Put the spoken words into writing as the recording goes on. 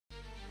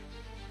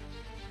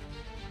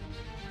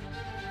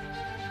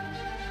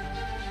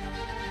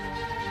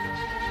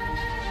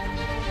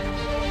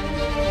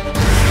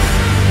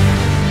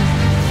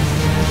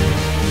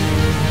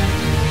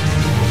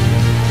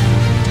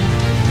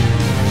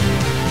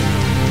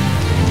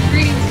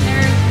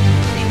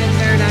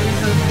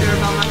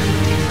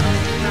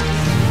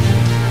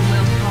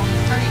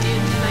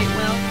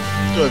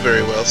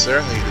very well,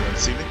 Sarah. How you doing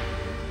this evening?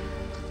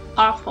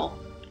 Awful.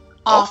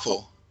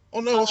 Awful.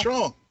 Oh no, what's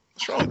wrong?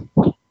 What's wrong?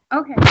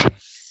 Okay,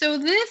 so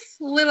this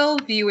little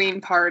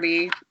viewing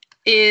party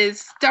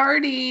is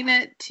starting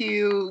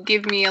to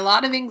give me a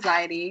lot of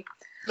anxiety.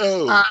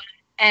 No.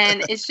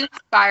 And it's just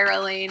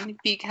spiraling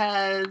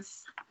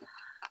because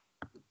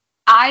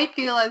I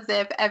feel as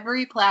if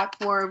every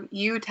platform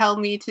you tell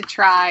me to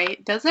try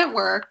doesn't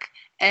work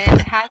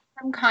and has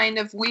some kind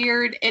of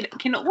weird, it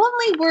can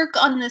only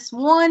work on this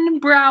one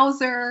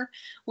browser,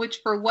 which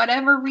for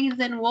whatever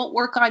reason won't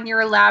work on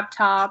your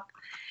laptop.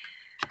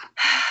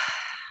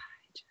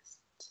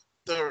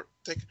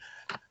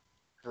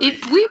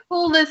 If we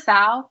pull this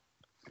out,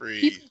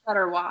 people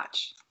better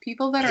watch.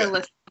 People better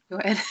listen to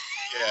it.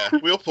 Yeah,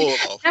 we'll pull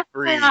it off.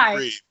 Breathe.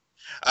 I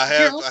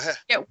have.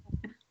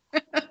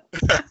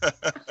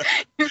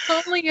 You're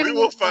only gonna we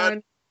will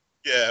find.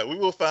 Yeah, we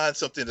will find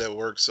something that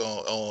works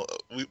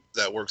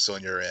that works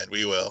on your end.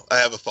 We will. I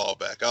have a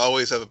fallback. I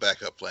always have a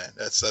backup plan.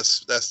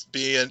 That's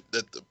being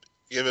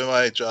given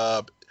my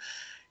job.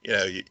 You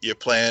know, you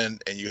plan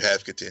and you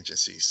have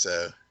contingencies.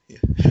 So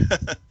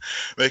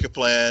make a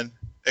plan,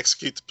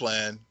 execute the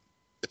plan.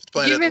 If the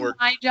plan doesn't work,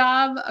 my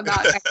job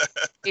about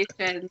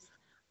expectations,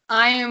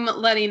 I am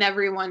letting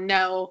everyone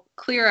know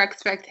clear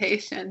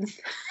expectations.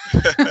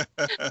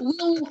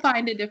 We'll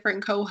find a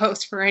different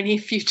co-host for any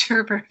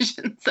future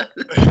versions of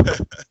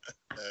this.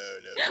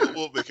 No,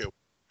 we'll make it.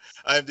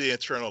 I'm the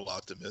eternal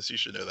optimist. You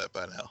should know that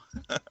by now.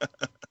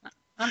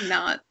 I'm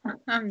not.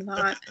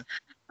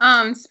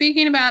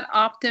 Speaking about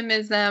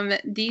optimism,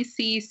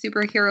 DC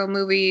superhero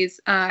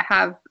movies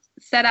have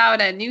set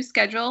out a new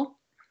schedule.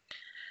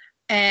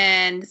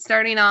 And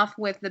starting off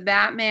with The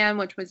Batman,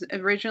 which was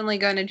originally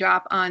going to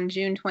drop on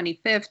June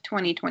 25th,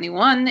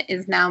 2021,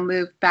 is now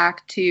moved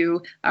back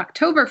to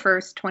October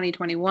 1st,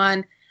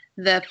 2021.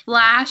 The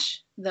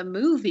Flash, the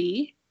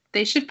movie,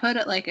 they should put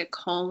it like a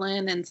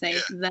colon and say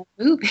the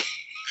movie.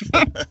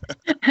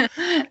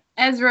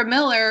 Ezra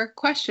Miller, ?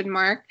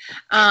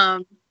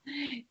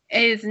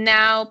 Is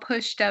now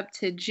pushed up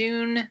to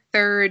June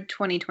 3rd,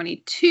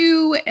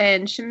 2022,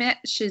 and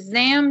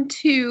Shazam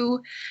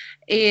 2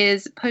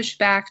 is pushed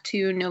back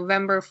to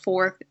November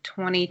 4th,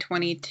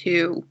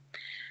 2022.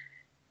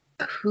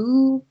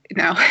 Who?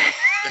 No.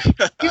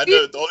 I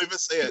know. Don't even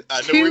say it.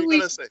 I know what you're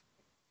going to say.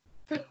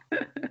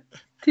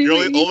 You're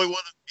only one.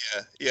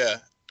 Yeah.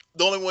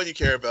 The only one you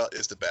care about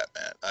is the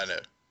Batman. I know.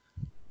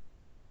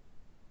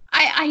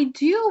 I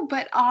do,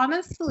 but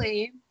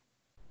honestly,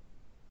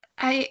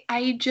 I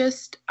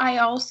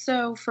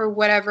also, for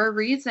whatever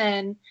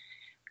reason,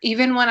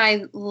 even when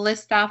I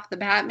list off the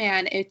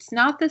Batman, it's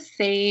not the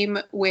same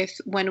with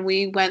when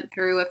we went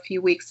through a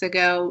few weeks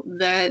ago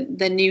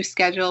the new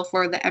schedule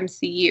for the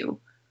MCU.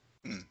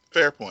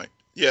 Fair point.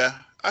 Yeah,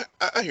 I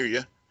hear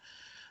you.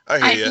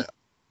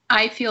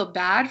 I feel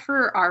bad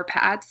for our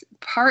Pats,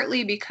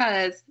 partly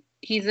because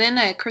he's in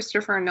a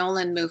Christopher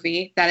Nolan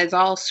movie that is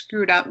all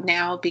screwed up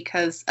now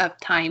because of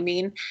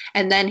timing,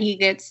 and then he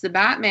gets the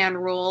Batman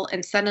role,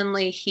 and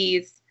suddenly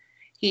he's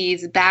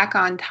back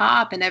on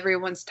top and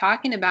everyone's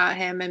talking about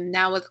him. And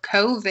now with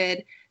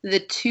COVID, the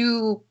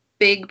two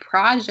big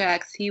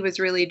projects he was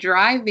really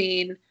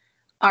driving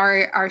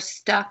are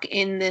stuck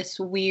in this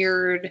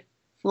weird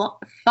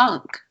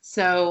funk.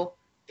 So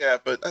yeah,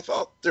 but I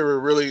thought they were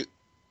really.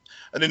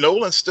 I mean,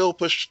 Nolan still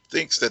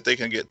thinks that they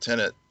can get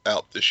Tenet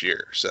out this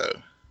year. So.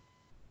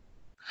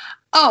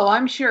 Oh,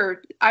 I'm sure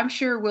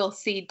we'll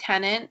see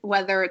Tenet,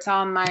 whether it's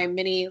on my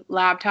mini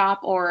laptop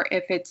or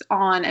if it's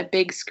on a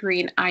big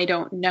screen, I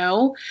don't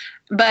know.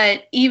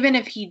 But even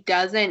if he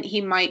doesn't,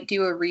 he might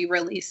do a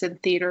re-release in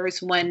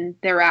theaters when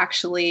they're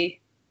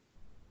actually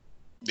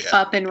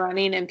up and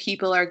running and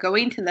people are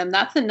going to them.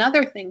 That's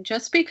another thing.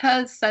 Just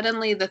because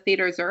suddenly the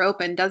theaters are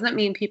open doesn't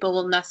mean people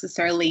will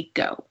necessarily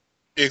go.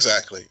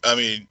 Exactly. I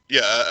mean,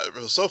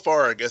 so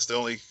far, I guess the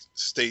only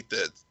state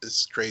that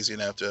is crazy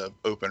enough to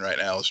open right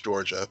now is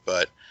Georgia.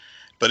 But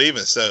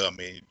even so, I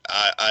mean,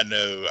 I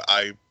know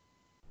I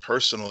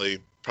personally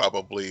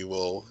probably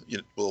will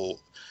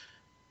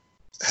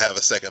have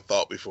a second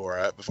thought before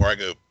I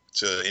go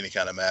to any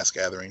kind of mass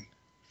gathering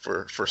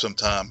for some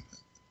time.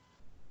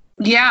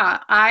 Yeah,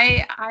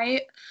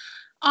 I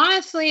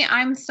honestly,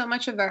 I'm so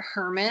much of a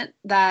hermit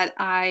that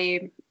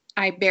I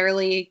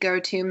barely go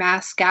to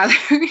mass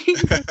gatherings.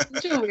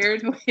 Such a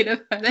weird way to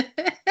put it.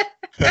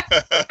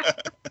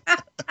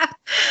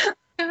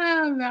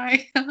 Oh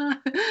my god.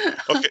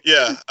 Okay,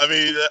 yeah. I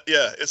mean,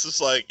 it's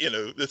just like,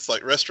 it's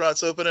like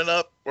restaurants opening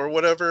up or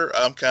whatever.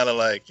 I'm kind of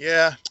like,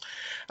 I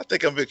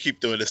think I'm going to keep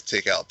doing this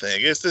takeout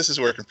thing. This is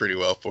working pretty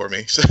well for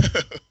me. So.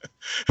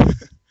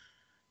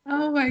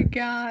 Oh my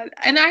god.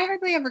 And I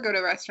hardly ever go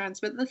to restaurants,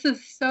 but this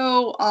is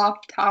so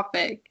off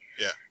topic.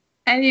 Yeah.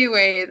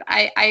 Anyways,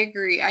 I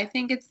agree. I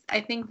think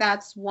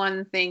that's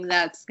one thing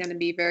that's going to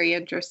be very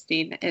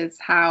interesting is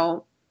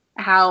how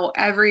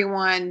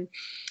everyone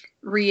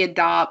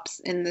readopts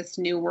in this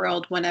new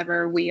world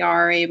whenever we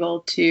are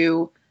able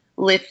to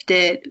lift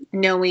it,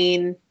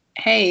 knowing,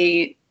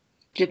 hey,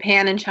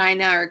 Japan and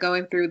China are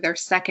going through their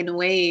second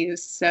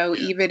waves. So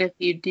even if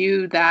you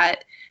do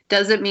that,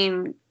 doesn't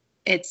mean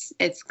it's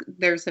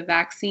there's a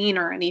vaccine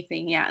or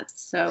anything yet.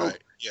 So right.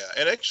 Yeah,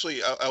 and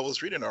actually, I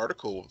was reading an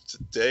article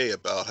today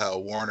about how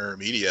Warner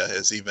Media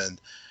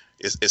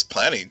is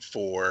planning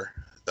for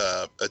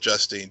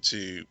adjusting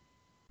to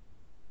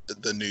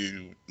the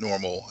new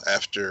normal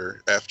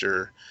after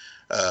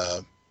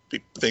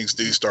things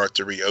do start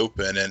to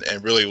reopen,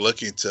 and really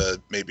looking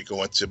to maybe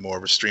go into more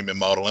of a streaming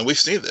model. And we've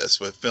seen this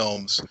with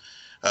films.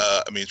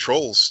 I mean,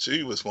 Trolls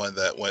 2 was one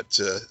that went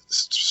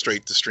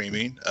straight to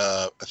streaming.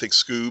 I think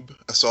Scoob,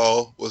 I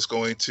saw, was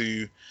going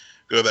to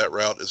go that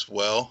route as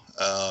well.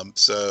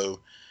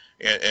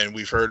 And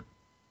we've heard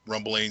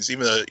rumblings,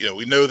 even though,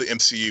 we know the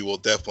MCU will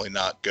definitely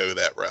not go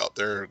that route.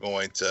 They're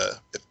going to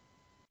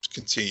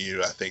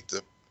continue, I think,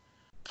 to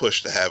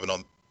push to have it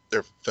on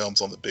their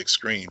films on the big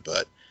screen.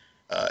 But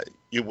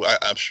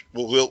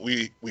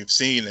we've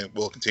seen and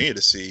will continue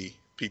to see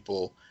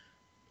people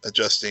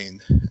adjusting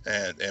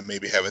and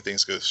maybe having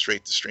things go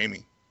straight to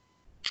streaming.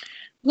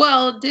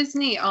 Well,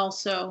 Disney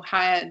also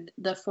had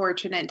the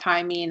fortunate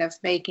timing of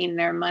making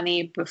their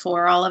money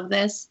before all of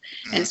this.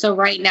 And so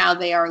right now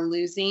they are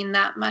losing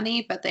that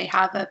money, but they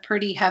have a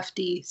pretty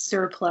hefty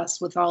surplus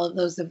with all of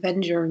those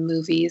Avenger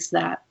movies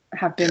that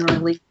have been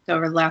released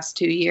over the last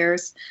 2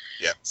 years.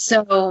 Yeah.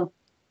 So,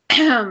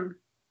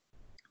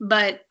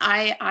 but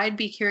I'd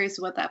be curious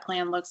what that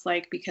plan looks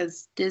like,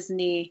 because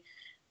Disney,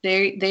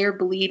 they're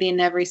bleeding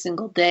every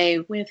single day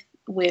with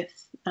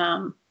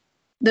the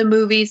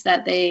movies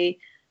that they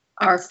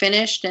are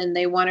finished and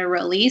they want to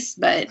release,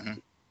 but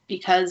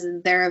because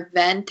of their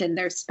event and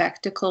their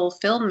spectacle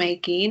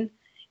filmmaking,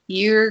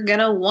 you're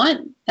gonna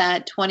want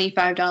that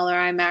 $25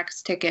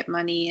 IMAX ticket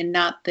money and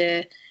not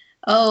the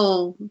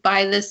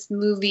buy this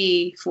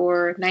movie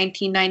for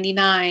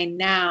 $19.99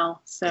 now.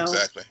 So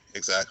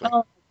exactly.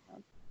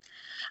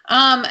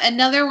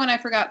 Another one I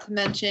forgot to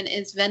mention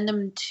is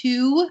Venom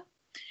 2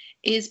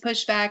 is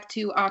pushed back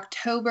to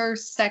October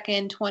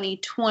 2nd,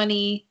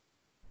 2020.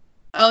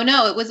 Oh,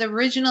 no, it was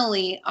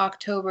originally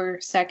October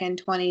 2nd,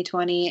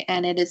 2020,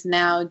 and it is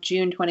now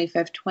June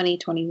 25th,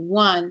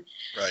 2021.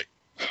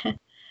 Right.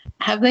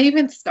 Have they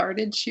even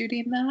started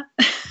shooting that?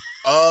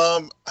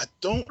 I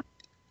don't,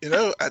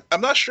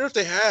 I'm not sure if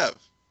they have.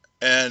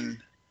 And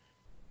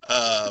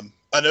I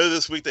know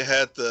this week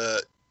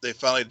they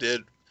finally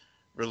did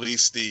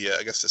release the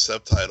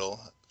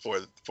subtitle for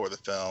the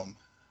film,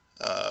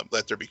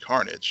 Let There Be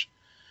Carnage.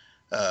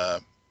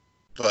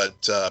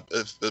 But I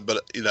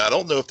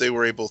don't know if they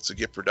were able to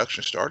get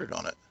production started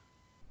on it.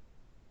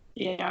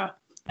 Yeah,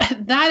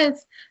 that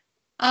is.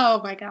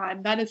 Oh my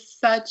God, that is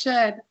such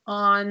an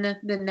on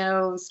the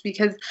nose,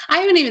 because I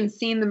haven't even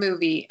seen the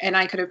movie, and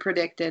I could have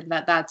predicted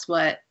that that's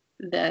what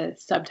the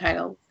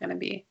subtitle was going to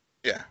be.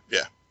 Yeah.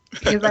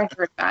 Because I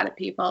heard about it,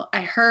 people.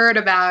 I heard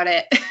about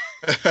it.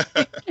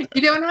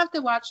 You don't have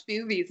to watch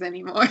movies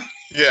anymore.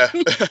 Yeah,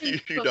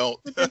 you don't.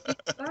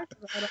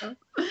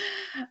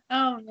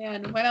 Oh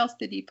man, what else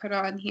did he put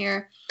on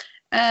here?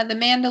 The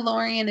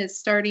Mandalorian is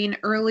starting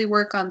early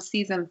work on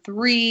season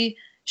 3.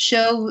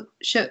 Show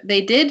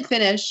they did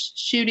finish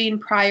shooting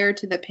prior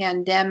to the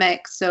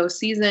pandemic, so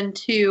season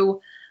 2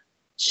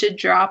 should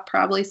drop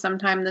probably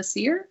sometime this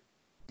year.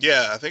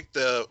 Yeah, I think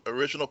the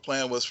original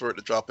plan was for it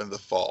to drop in the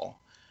fall.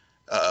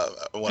 I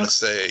want to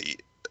say,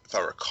 if I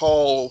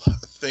recall,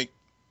 I think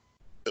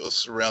it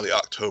was around the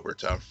October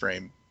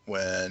timeframe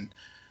when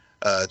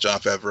Jon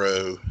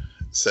Favreau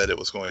said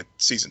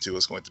season 2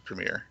 was going to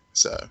premiere.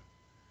 So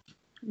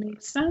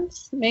makes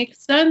sense.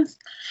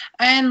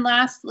 And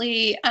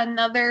lastly,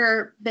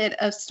 another bit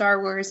of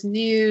Star Wars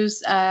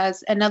news,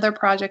 as another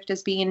project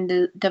is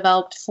being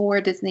developed for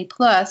Disney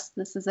Plus.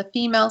 This is a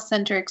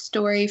female-centric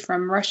story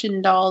from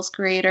Russian Dolls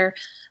creator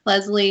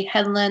Leslie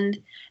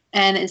Headland,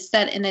 and is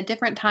set in a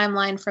different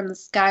timeline from the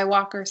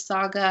Skywalker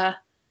saga.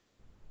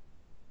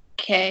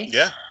 Okay.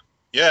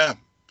 Yeah.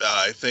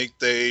 I think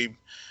they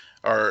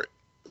are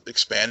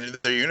expanding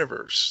their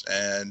universe,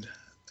 and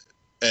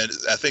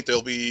I think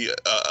they'll be.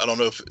 I don't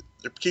know if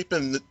they're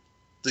keeping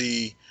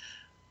the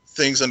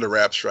things under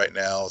wraps right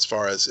now, as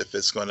far as if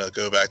it's going to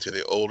go back to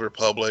the older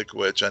public,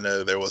 which I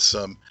know there was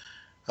some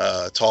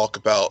talk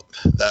about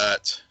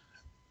that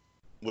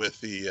with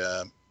the.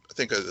 I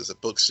think there's a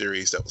book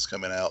series that was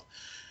coming out.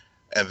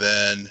 And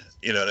then,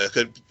 it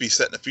could be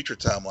set in a future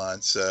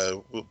timeline.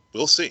 So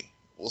we'll see.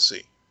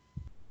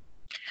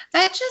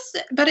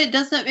 But it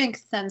doesn't make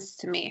sense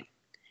to me.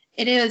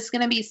 It is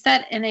going to be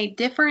set in a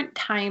different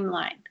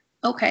timeline.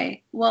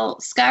 Okay, well,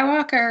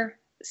 Skywalker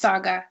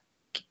saga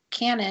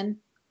canon,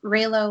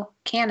 Reylo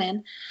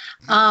canon,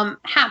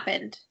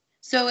 happened.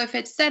 So if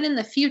it's set in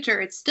the future,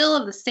 it's still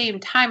of the same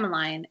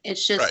timeline.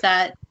 It's just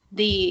that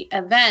the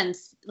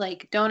events,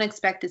 don't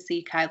expect to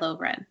see Kylo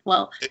Ren.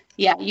 Well,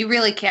 you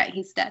really can't.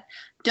 He's dead.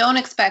 Don't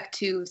expect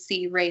to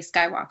see Rey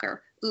Skywalker.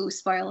 Ooh,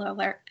 spoiler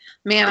alert.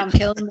 Man, I'm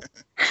killing it.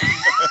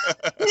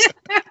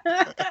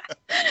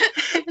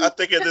 I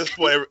think at this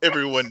point,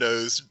 everyone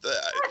knows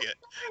that.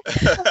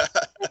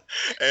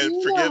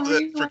 And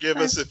forgive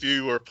us if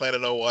you were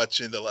planning on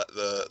watching the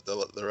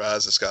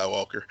Rise of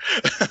Skywalker.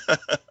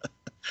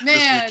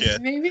 Man,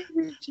 maybe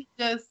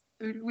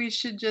we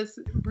should just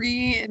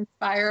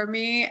re-inspire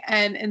me,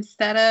 and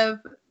instead of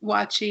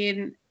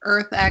watching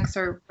Earth X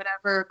or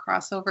whatever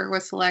crossover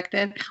was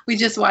selected, we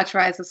just watch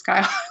Rise of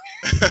Skywalker.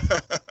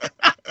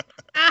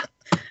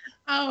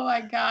 Oh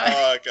my god.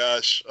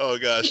 Oh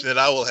gosh. Then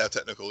I will have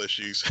technical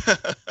issues.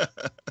 There's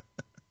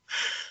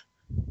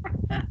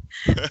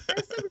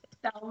some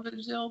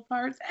salvageable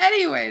parts.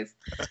 Anyways,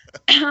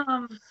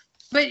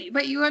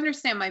 but you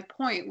understand my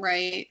point,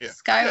 right?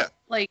 Yeah.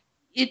 Like,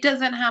 it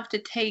doesn't have to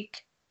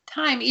take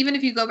time. Even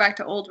if you go back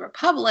to Old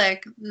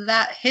Republic,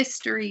 that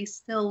history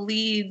still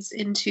leads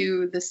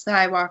into the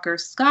Skywalker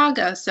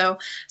saga. So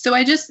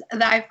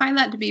I find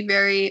that to be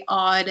very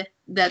odd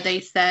that they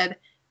said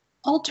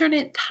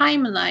alternate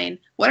timeline.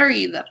 What are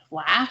you, the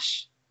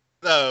Flash?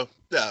 No,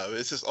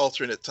 it's just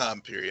alternate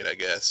time period, I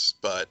guess.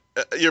 But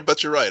you're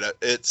right.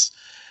 It's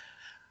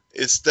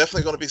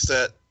definitely going to be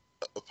set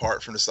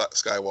apart from the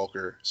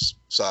Skywalker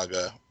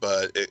saga,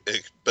 but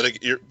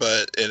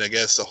I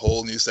guess a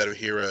whole new set of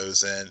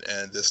heroes,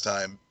 and this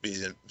time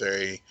being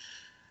very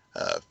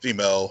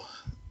female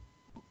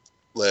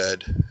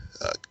led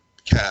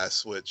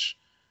cast, which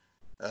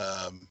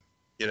given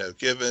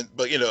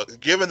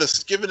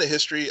the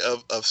history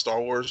of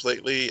Star Wars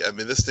lately, I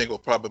mean, this thing will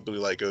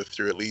probably go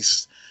through at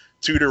least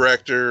 2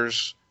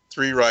 directors,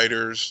 3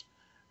 writers,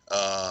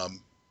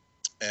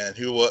 and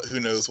who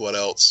knows what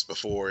else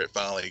before it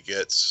finally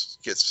gets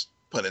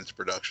put into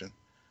production.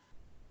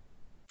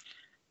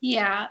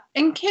 Yeah,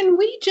 and can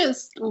we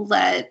just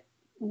let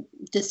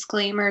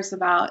disclaimers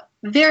about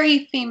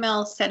very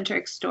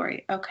female-centric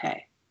story?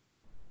 Okay,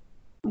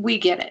 we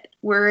get it.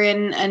 We're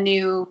in a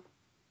new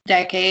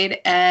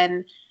decade,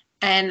 and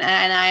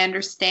I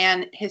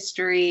understand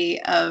history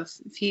of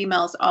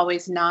females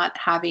always not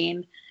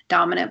having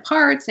dominant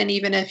parts, and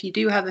even if you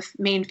do have a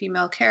main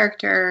female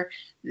character,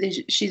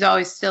 she's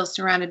always still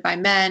surrounded by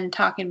men,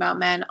 talking about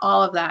men,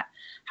 all of that.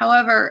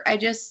 However, I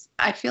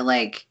feel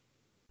like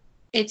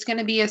it's going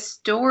to be a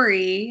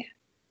story,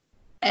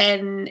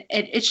 and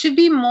it should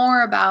be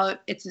more about,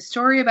 it's a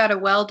story about a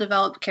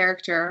well-developed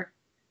character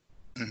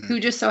who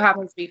just so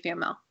happens to be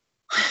female.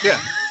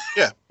 Yeah.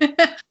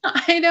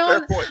 I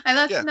know. And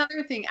that's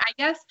another thing. I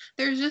guess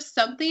there's just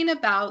something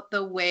about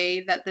the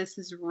way that this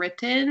is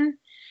written.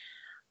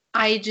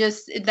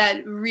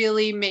 That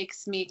really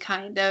makes me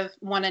kind of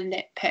want to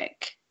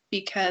nitpick,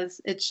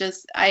 because it's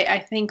just, I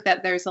think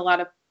that there's a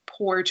lot of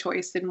poor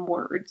choice in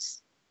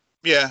words.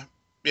 Yeah.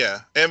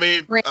 I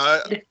mean,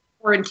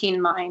 quarantine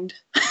mind.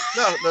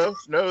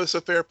 No, it's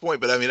a fair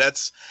point, but I mean,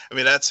 that's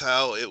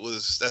how it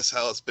was. That's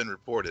how it's been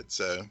reported.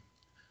 So,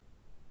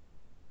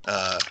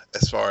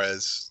 as far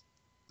as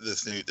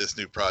this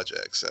new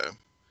project, so.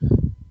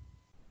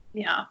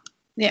 Yeah.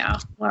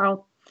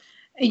 Well,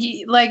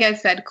 like I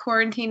said,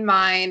 quarantine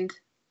mind.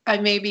 I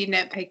may be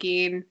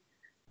nitpicking,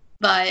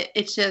 but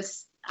it's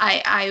just,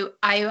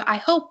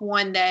 I hope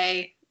one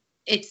day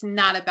it's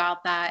not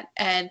about that,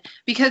 and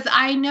because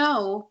I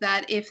know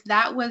that if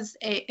that was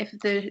if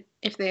the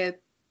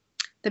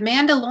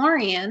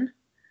Mandalorian,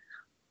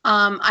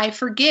 I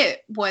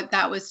forget what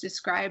that was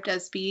described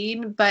as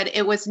being, but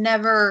it was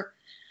never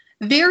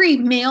very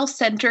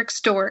male-centric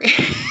story.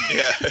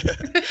 Yeah,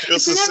 it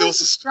was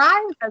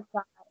described as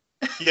that.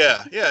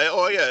 Yeah.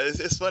 Oh, yeah.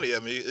 It's funny. I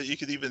mean, you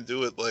could even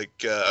do it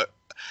like,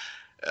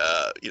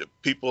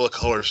 people of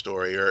color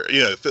story, or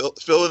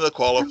fill in the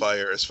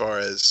qualifier as far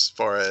as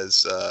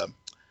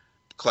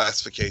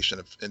classification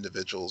of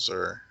individuals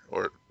or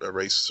a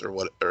race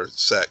or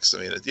sex.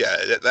 I mean,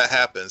 that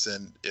happens,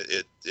 and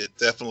it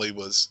definitely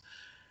was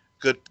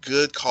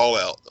good call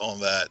out on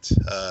that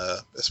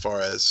as far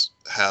as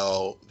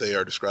how they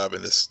are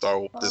describing this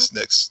this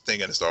next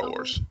thing in Star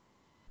Wars.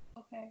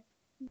 Okay,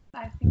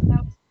 I think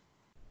that was.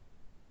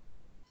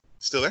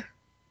 Still there?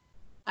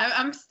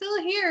 I'm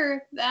still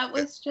here. That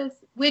was just,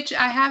 which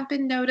I have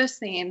been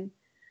noticing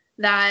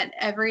that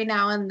every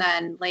now and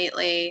then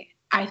lately,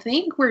 I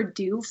think we're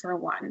due for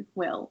one,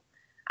 Will.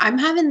 I'm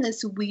having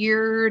this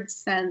weird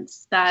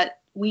sense that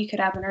we could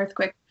have an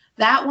earthquake.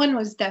 That one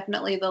was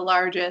definitely the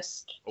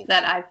largest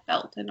that I've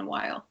felt in a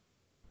while.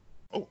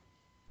 Oh.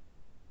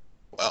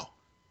 Wow.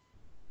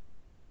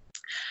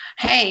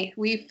 Hey,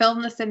 we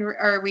filmed this we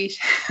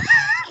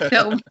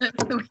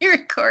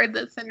record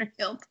this in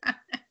real time.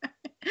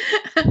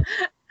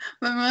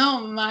 But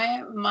no,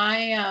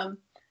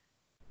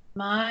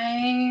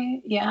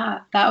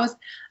 that was,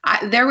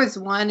 there was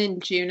one in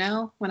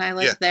Juneau when I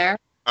lived there.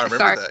 I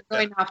remember that.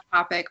 Going off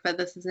topic, but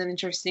this is an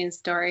interesting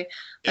story.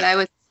 But I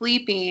was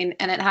sleeping,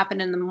 and it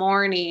happened in the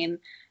morning,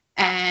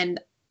 and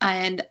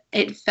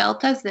it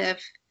felt as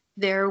if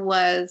there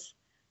was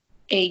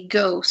a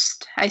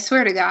ghost. I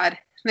swear to God,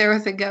 there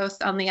was a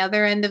ghost on the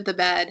other end of the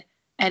bed,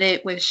 and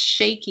it was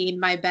shaking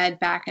my bed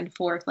back and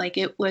forth. Like,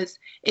 it was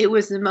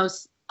the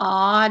most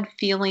odd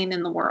feeling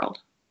in the world.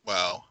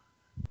 Wow.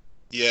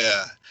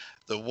 Yeah.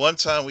 The one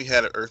time we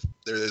had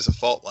there is a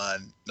fault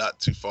line not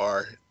too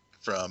far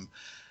from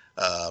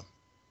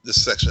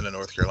this section in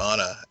North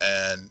Carolina,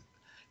 and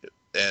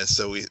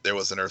so there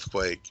was an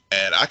earthquake,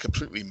 and I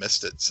completely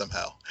missed it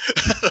somehow.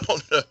 I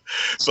don't know,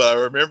 but I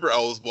remember I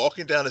was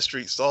walking down the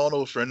street, saw an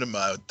old friend of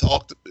mine,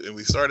 and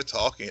we started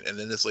talking, and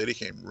then this lady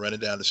came running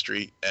down the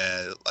street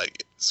and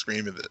like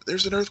screaming that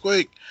there's an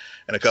earthquake,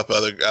 and a couple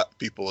other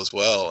people as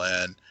well,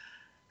 and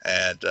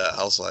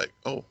I was like,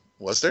 oh,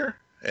 was there?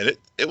 And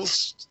it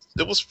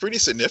was pretty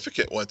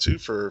significant one too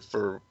for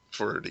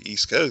the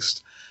East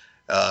Coast,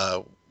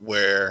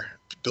 where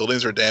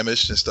buildings are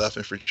damaged and stuff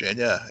in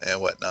Virginia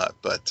and whatnot.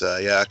 But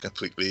yeah, I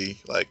completely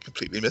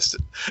missed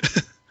it.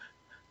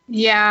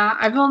 Yeah,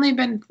 I've only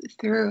been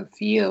through a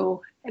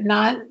few.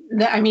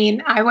 I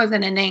mean, I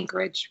wasn't in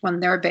Anchorage when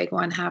their big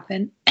one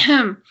happened.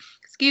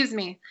 Excuse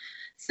me.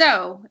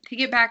 So to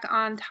get back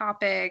on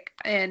topic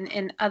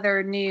in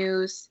other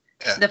news,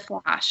 Yeah. The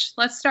Flash.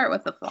 Let's start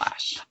with The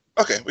Flash.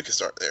 Okay, we can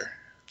start there.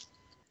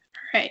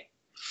 All right.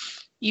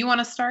 You want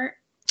to start?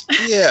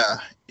 Yeah,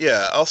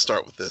 I'll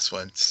start with this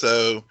one.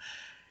 So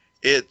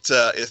it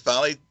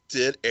finally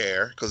did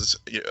air because,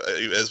 you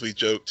know, as we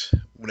joked,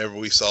 whenever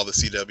we saw the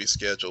CW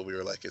schedule, we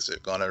were like, is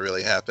it going to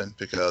really happen?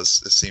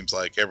 Because it seems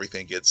like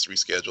everything gets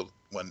rescheduled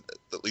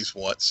at least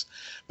once.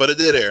 But it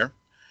did air.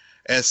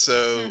 And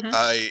so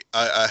I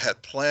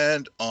had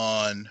planned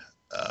on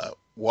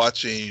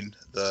watching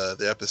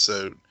the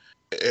episode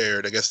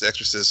aired, I guess, the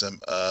exorcism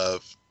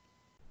of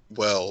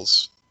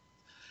Wells.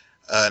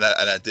 And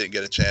I didn't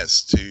get a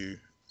chance to.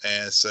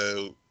 And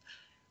so,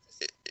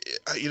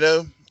 you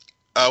know,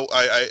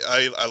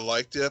 I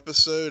liked the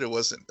episode. It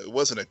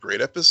wasn't a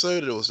great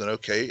episode. It was an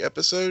okay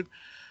episode,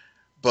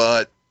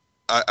 but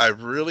I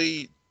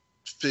really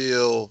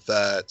feel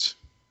that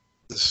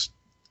this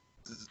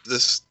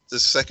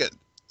second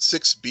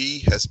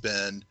 6B has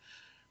been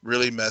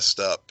really messed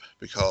up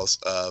because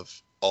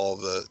of all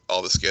the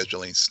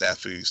scheduling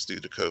snafus due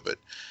to COVID.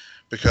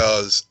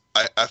 Because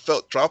I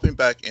felt dropping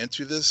back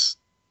into this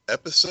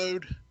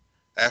episode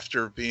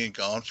after being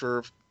gone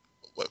for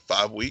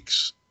 5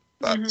 weeks,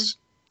 but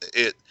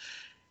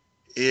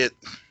it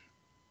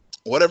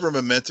whatever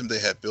momentum they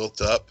had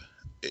built up,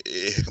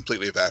 it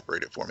completely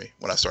evaporated for me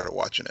when I started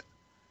watching it.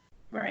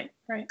 Right.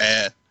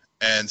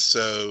 And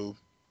so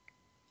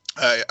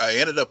I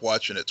ended up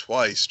watching it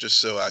twice just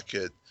so I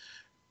could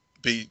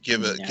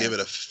give it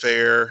a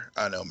fair.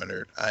 I know, my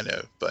nerd. I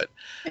know, but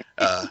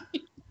I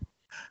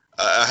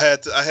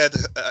had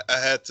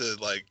to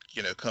like,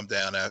 you know, come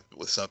down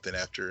with something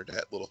after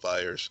that Little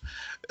Fires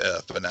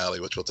finale,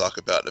 which we'll talk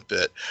about in a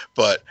bit.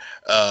 But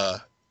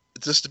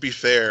just to be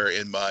fair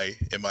in my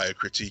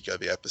critique of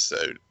the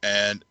episode,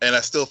 and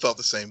I still felt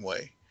the same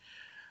way.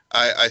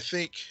 I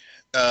think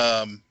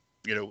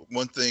you know,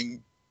 one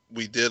thing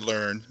we did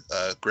learn,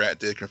 Grant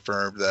did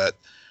confirm that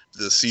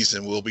the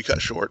season will be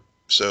cut short.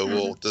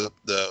 So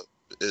the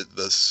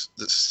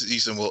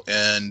season will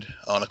end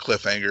on a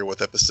cliffhanger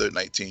with episode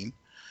 19.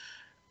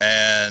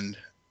 And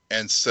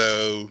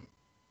so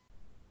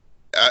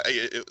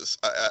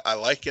I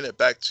liken it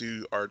back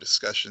to our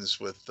discussions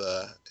with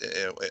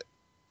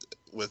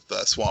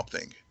Swamp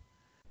Thing,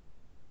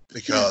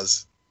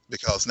 because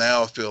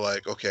now I feel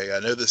like, okay, I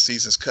know this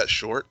season's cut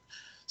short,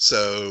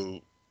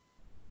 so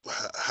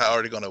how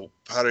are they going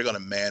to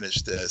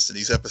manage this? And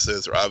these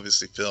episodes are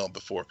obviously filmed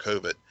before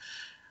COVID.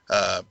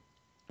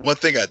 One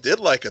thing I did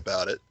like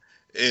about it,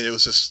 and it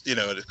was just, you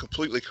know, a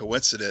completely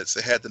coincidence.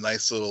 They had the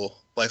nice little,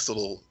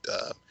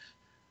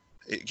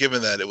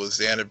 given that it was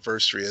the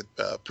anniversary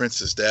of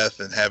Prince's death,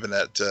 and having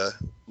that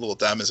little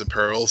diamonds and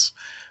pearls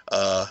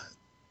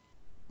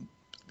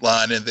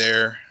line in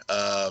there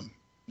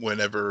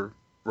whenever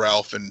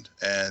Ralph and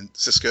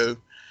Cisco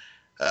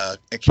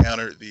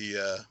encountered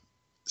the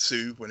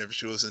Sue whenever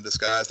she was in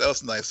disguise. That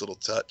was a nice little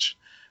touch.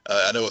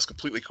 I know it's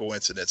completely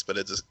coincidence, but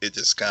it was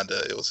just kind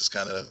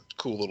of a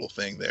cool little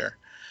thing there.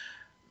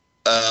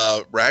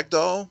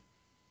 Ragdoll,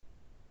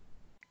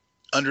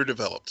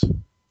 underdeveloped.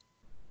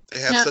 They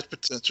have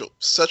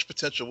such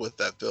potential with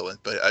that villain,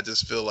 but I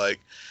just feel like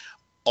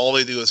all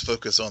they do is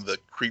focus on the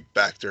creep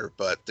factor,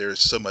 but there's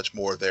so much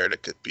more there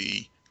that could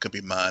be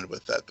mined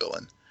with that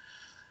villain.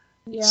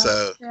 Yeah.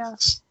 So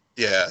that's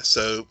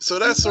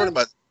sort of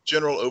my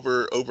general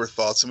over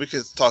thoughts, and we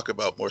could talk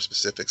about more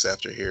specifics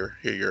after hear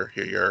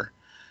your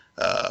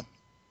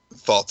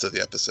thoughts of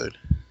the episode.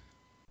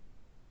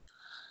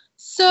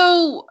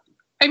 So,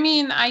 I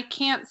mean, I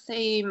can't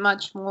say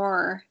much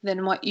more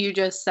than what you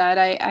just said.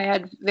 I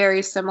had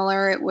very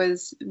similar. It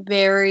was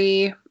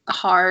very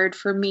hard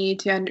for me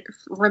to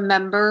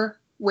remember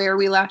where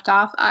we left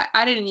off.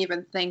 I didn't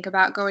even think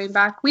about going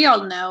back. We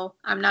all know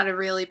I'm not a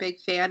really big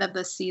fan of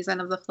this season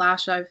of The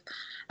Flash.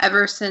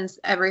 Ever since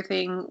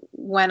everything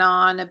went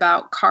on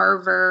about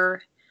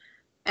Carver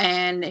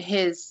and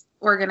his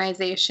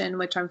organization,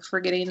 which I'm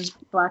forgetting,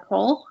 Black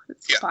Hole.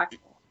 Black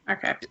Hole.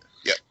 Okay.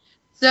 Yeah.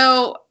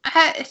 So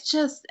it's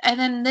just, and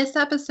then this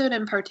episode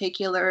in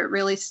particular, it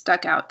really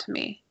stuck out to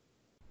me.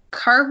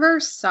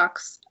 Carver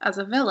sucks as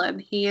a villain.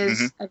 He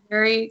is a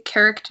very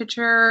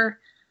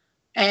caricature,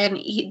 and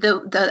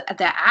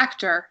the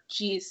actor,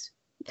 geez,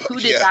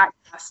 who did that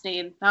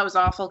casting? That was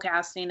awful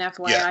casting,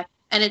 FYI. Yeah.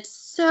 And it's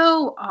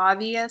so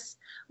obvious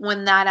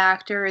when that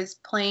actor is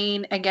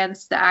playing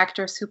against the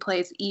actress who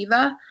plays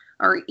Eva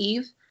or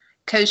Eve,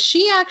 because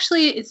she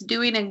actually is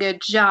doing a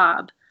good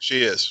job.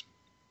 She is.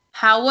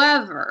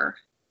 However,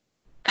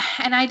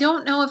 and I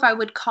don't know if I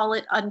would call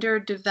it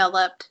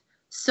underdeveloped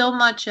so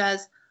much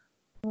as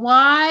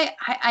why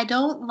I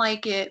don't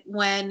like it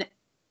when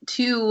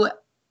to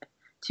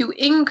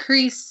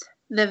increase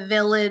the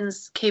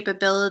villain's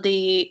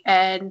capability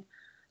and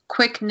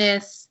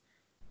quickness,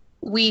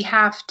 we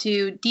have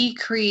to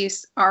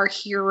decrease our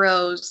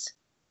hero's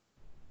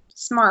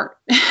smart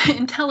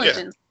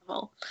intelligence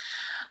level.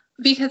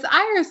 Because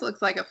Iris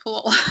looks like a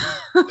fool.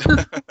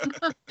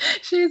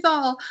 She's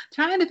all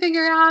trying to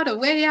figure out a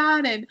way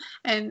out, and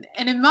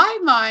in my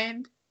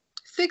mind,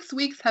 6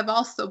 weeks have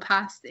also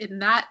passed in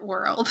that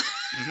world.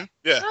 Mm-hmm.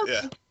 Yeah,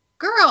 yeah.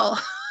 Girl,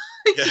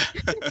 yeah.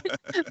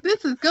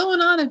 this is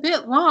going on a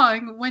bit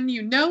long when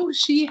you know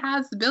she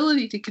has the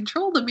ability to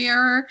control the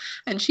mirror,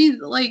 and she's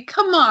like,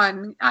 come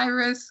on,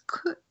 Iris.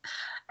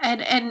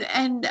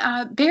 And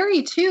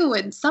Barry too.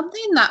 And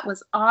something that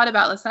was odd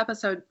about this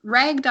episode,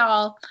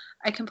 Ragdoll,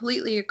 I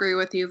completely agree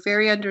with you,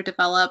 very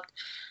underdeveloped.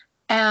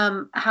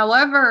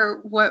 However,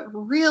 what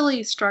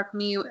really struck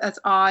me as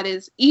odd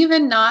is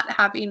even not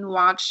having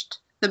watched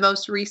the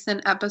most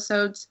recent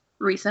episodes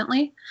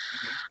recently,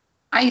 mm-hmm.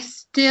 I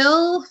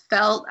still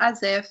felt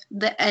as if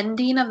the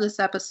ending of this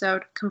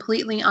episode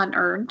completely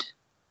unearned,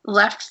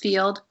 left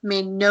field,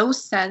 made no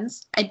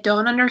sense. I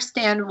don't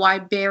understand why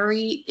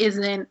Barry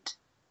isn't.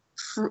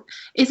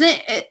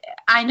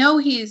 I know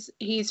he's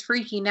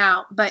freaking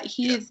out, but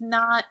he is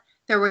not.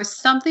 There was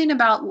something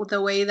about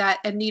the way that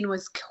ending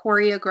was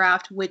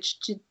choreographed which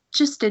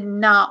just did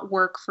not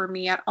work for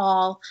me at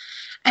all.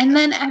 And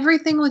then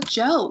everything with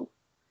Joe.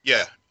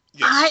 Yeah.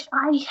 Yes.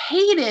 I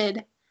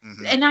hated,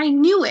 mm-hmm. and I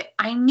knew it.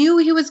 I knew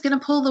he was going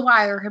to pull the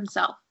wire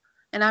himself.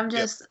 And I'm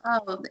just,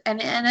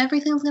 and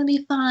everything's going to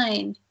be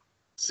fine.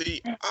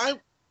 See, I'm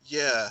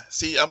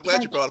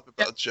glad you brought up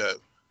about Joe.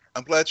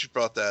 I'm glad you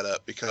brought that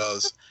up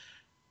because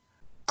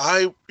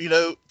to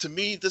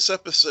me, this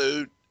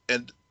episode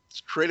and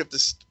creative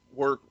this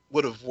work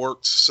would have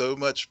worked so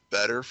much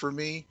better for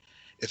me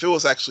if it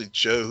was actually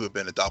Joe who had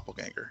been a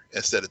doppelganger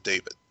instead of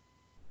David.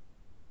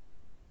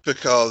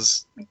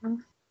 Because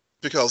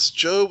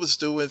Joe was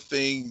doing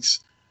things.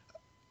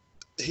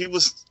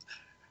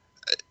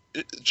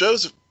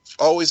 Joe's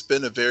always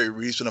been a very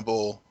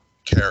reasonable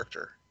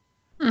character.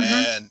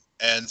 Mm-hmm.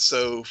 And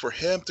so for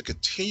him to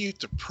continue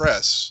to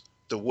press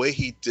the way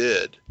he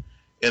did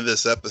in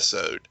this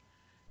episode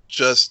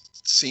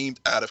just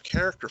seemed out of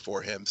character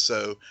for him.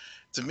 So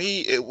to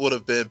me, it would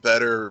have been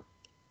better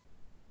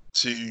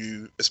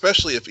to,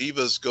 especially if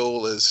Eva's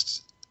goal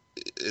is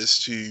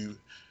to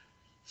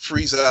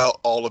freeze out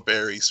all of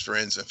Barry's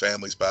friends and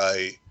families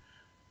by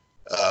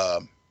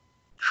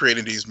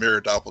creating these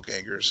mirror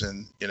doppelgangers,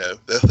 and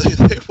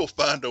they will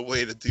find a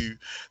way to do,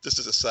 just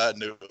as a side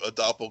note, a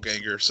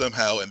doppelganger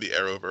somehow in the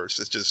Arrowverse.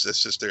 It's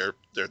just their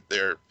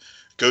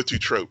go-to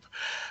trope.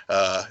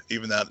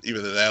 Even now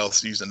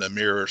it's using the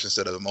mirrors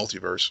instead of the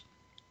multiverse.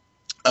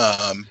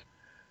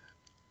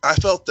 I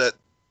felt that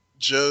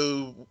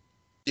Joe,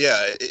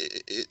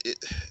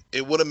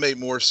 it would have made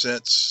more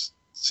sense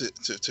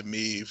to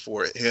me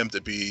for him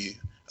to be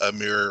a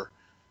mirror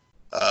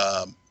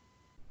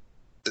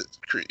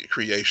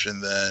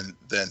creation than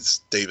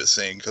David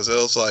Singh, because it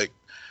was like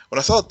when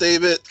I saw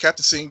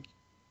Captain Singh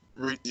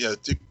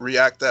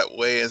react that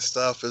way and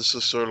stuff, it's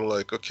just sort of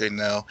like, okay,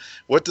 now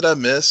what did I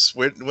miss?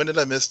 When did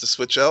I miss the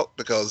switch out?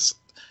 Because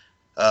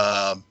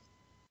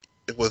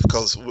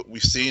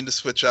we've seen the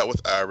switch out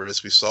with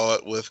Iris, we saw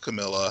it with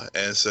Camilla,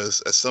 and it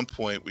says at some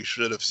point we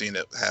should have seen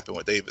it happen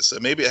with David. So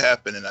maybe it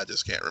happened and I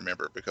just can't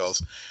remember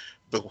because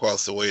the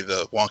way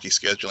the wonky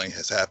scheduling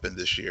has happened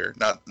this year,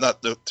 not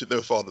to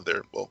no fault of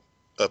their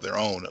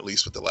own, at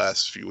least with the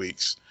last few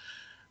weeks.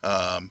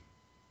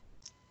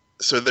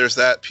 So there's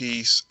that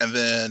piece, and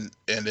then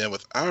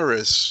with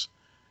Iris,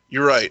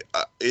 you're right.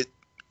 It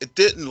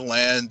didn't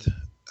land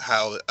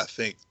how I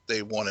think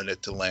they wanted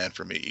it to land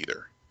for me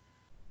either.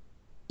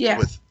 Yeah.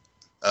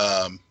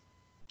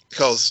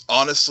 Because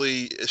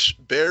honestly,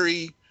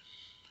 Barry,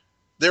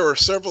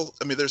 there's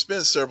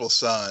been several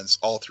signs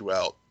all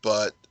throughout,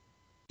 but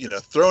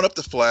throwing up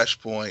the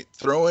flashpoint,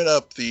 throwing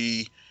up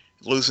the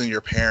losing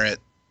your parent,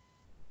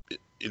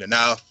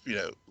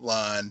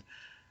 line.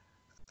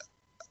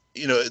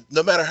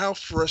 No matter how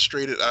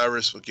frustrated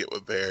Iris would get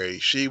with Barry,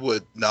 she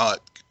would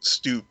not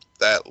stoop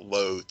that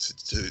low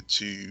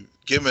to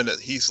given that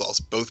he's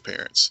lost both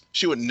parents.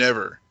 She would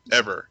never,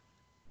 ever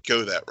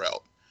go that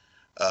route.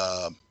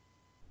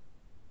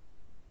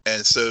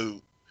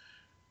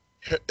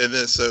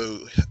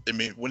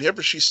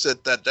 Whenever she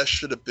said that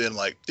should have been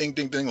like, ding,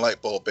 ding, ding,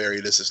 light bulb,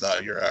 Barry, this is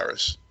not your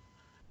Iris.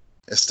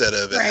 Instead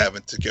of it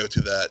having to go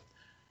to that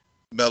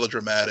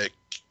melodramatic,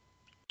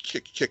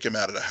 kick him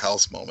out of the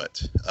house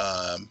moment.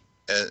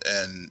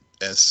 And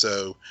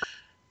so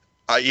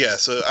Yeah,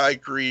 so I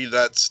agree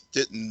that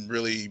didn't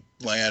really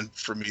land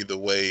for me the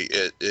way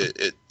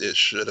it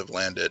should have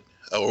landed,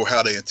 or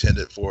how they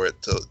intended for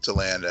it to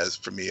land as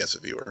for me as a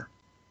viewer.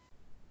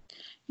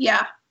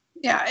 Yeah.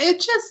 It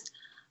just,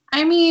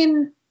 I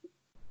mean,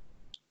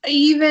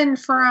 even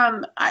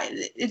from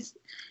it's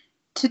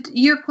to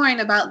your point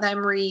about them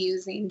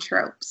reusing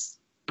tropes.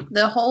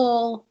 The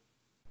whole,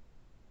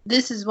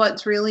 this is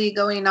what's really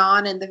going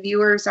on, and the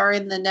viewers are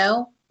in the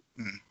know.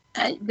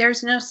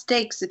 There's no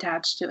stakes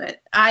attached to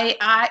it.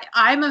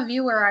 I'm a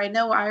viewer. I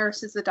know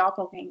Iris is a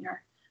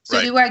doppelganger. So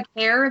right. Do I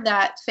care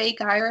that fake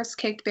Iris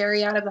kicked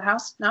Barry out of the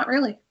house? Not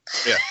really.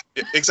 Yeah,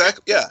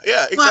 exactly. Yeah,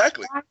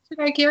 exactly. Why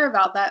should I care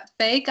about that?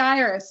 Fake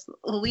Iris,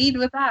 lead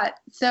with that.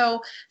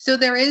 So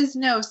there is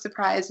no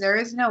surprise. There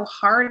is no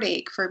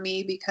heartache for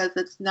me because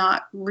it's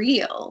not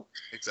real.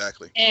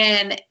 Exactly.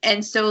 And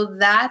so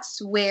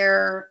that's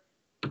where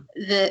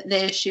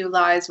the issue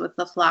lies with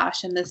the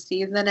Flash in this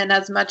season. And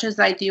as much as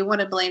I do want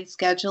to blame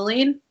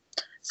scheduling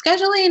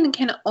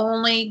can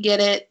only get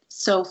it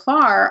so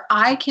far.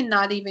 I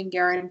cannot even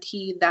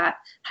guarantee that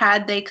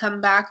had they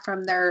come back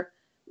from their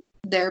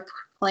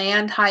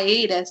planned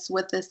hiatus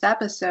with this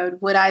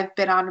episode, would I have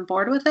been on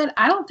board with it?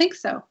 I don't think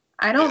so.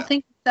 I don't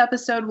think this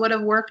episode would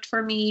have worked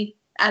for me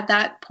at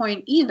that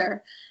point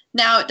either.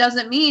 Now, it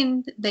doesn't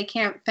mean they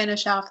can't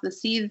finish off the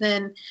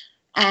season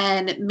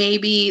and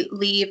maybe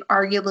leave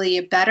arguably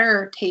a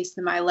better taste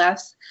in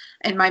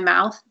my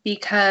mouth,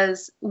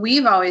 because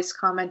we've always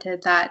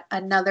commented that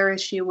another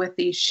issue with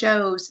these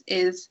shows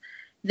is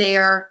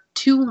they're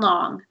too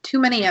long, too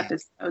many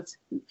episodes.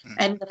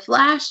 And The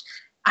Flash,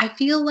 I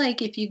feel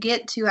like if you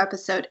get to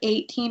episode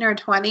 18 or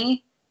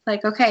 20,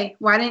 like, okay,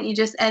 why didn't you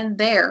just end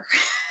there?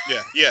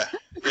 Yeah,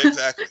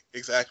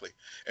 exactly.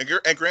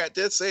 And Grant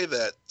did say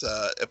that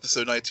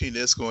episode 19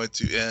 is going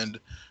to end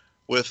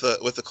with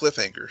a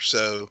cliffhanger.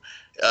 So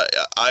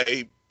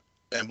I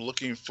am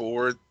looking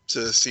forward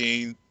to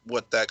seeing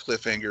what that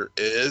cliffhanger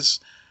is.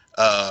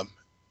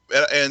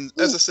 And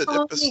as I said,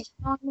 call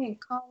me.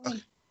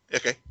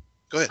 Okay,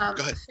 go ahead.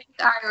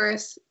 Fake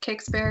Iris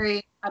kicks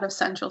Barry out of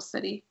Central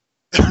City.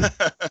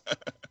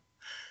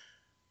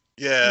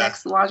 Yeah.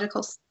 Next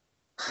logical.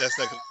 That's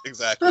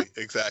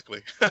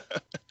exactly.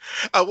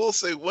 I will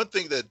say one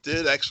thing that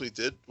did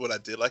what I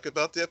did like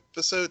about the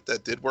episode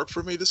that did work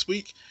for me this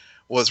week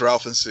was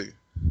Ralph and Sue.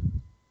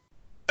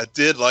 I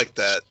did like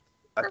that.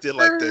 I did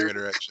like their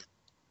interaction.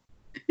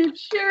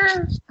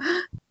 Sure.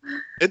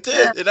 It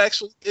did.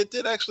 It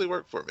did actually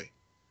work for me.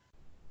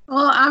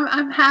 Well,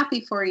 I'm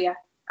happy for you.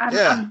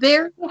 I'm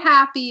very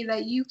happy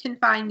that you can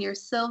find your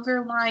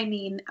silver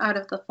lining out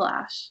of the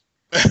Flash.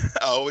 I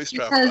always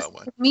try to find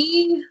one. For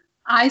me,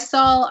 I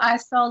saw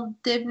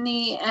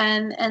Dibney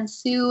and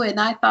Sue, and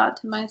I thought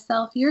to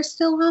myself, "You're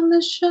still on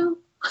this show."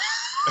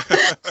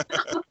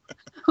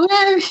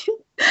 Where have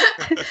you?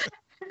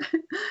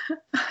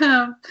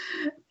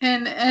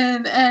 And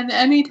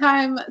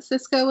anytime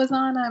Cisco was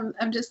on,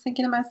 I'm just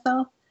thinking to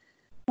myself,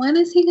 when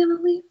is he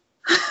gonna leave?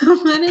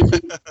 When is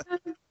he?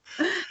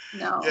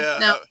 No.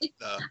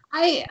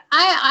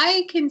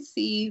 I can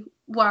see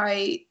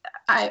why.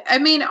 I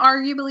mean,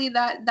 arguably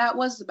that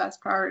was the best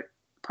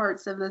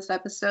parts of this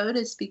episode,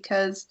 is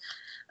because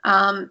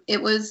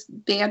it was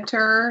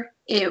banter,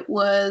 it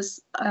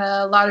was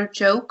a lot of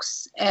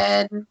jokes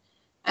and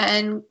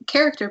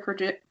character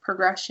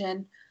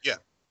progression.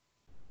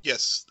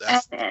 Yes,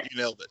 you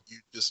nailed it.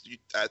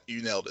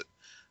 You nailed it.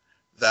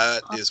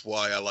 That is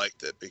why I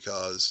liked it,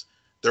 because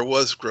there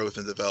was growth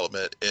and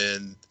development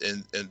in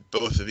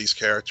both of these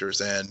characters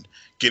and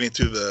getting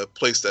to the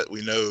place that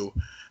we know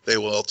they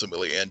will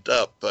ultimately end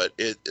up. But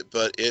it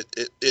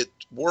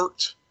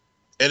worked,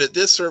 and it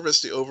did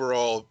service the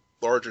overall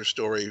larger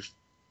story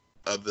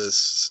of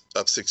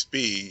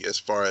 6B, as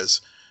far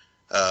as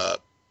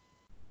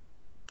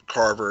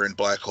Carver and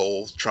Black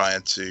Hole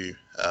trying to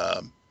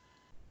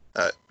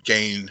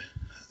gain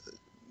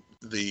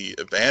the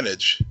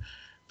advantage,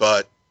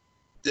 but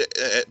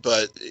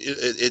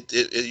it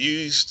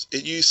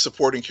used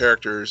supporting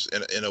characters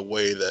in a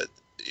way that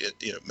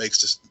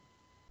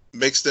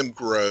makes them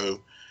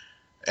grow.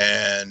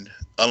 And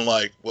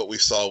unlike what we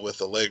saw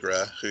with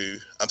Allegra, who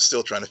I'm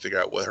still trying to figure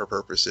out what her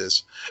purpose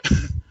is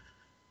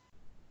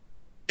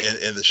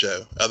in the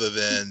show, other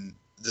than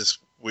this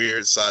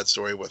weird side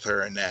story with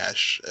her and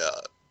Nash,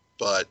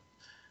 but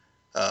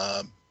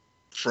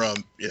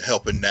from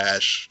helping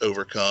Nash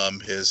overcome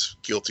his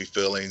guilty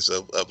feelings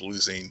of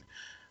losing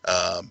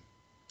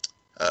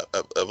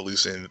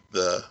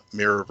the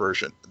mirror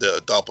version,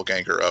 the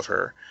doppelganger of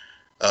her.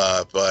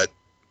 But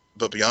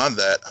beyond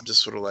that, I'm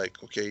just sort of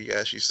like, okay,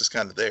 yeah, she's just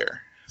kind of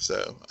there.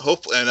 So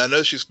hopefully, and I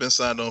know she's been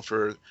signed on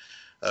for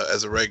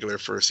as a regular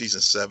for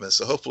season 7.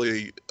 So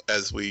hopefully,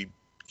 as we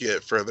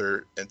get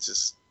further into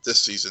this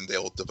season,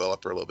 they'll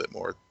develop her a little bit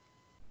more.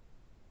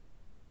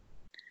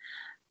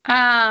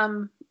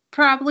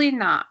 Probably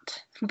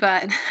not,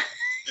 but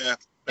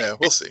yeah,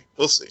 we'll see.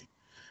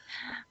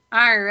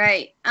 All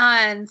right,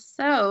 and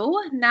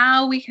so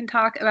now we can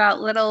talk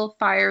about Little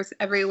Fires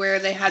Everywhere.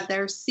 They had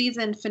their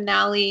season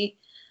finale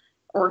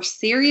or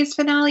series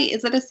finale.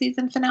 Is it a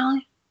season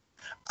finale?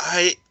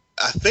 I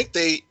think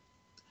they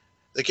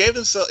gave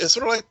themselves. It's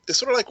sort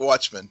of like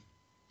Watchmen.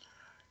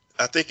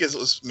 I think it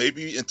was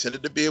maybe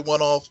intended to be a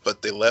one-off,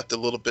 but they left a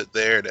little bit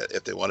there that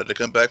if they wanted to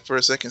come back for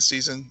a second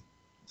season,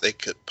 they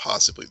could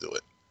possibly do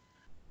it.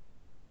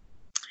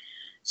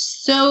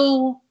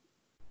 So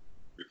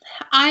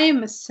I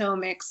am so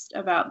mixed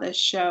about this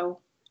show.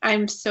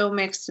 I'm so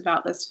mixed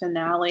about this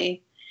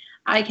finale.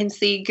 I can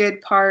see good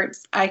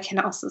parts. I can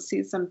also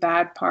see some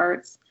bad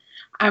parts.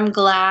 I'm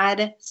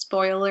glad,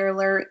 spoiler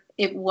alert,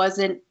 it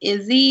wasn't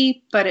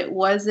Izzy, but it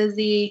was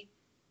Izzy,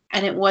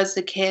 and it was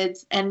the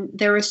kids. And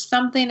there was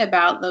something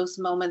about those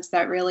moments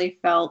that really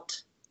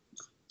felt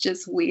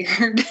just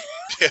weird.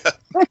 Yeah,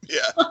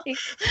 yeah. Like,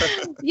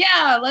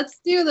 yeah, let's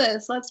do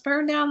this. Let's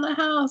burn down the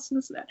house.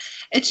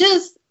 It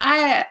just,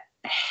 by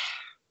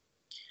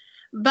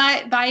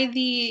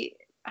the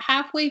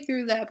halfway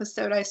through the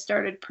episode, I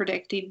started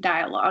predicting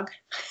dialogue.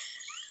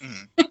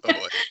 Oh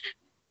boy.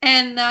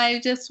 And I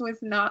just was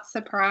not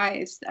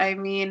surprised. I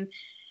mean,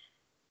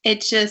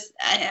 it just,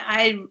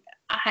 I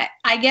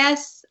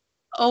guess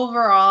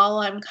overall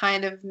I'm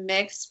kind of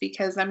mixed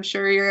because I'm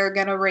sure you're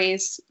going to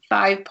raise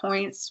 5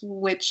 points,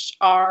 which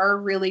are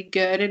really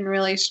good and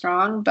really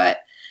strong. But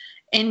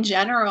in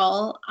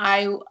general,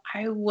 I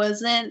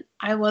wasn't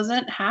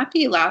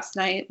happy last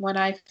night when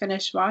I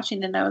finished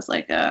watching, and I was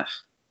like, ugh,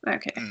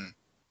 okay.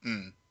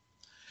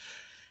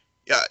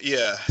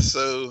 Yeah.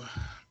 So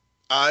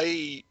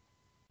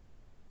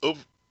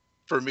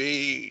for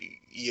me,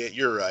 yeah,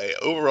 you're right.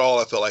 Overall,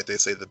 I felt like they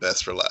saved the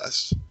best for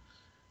last.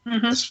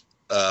 Mm-hmm.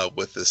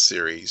 With this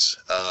series,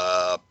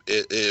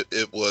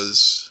 it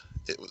was.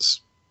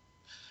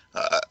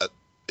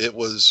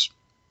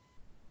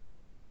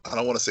 I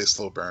don't want to say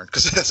slow burn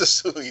because that's just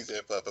so easy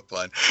of a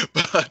pun,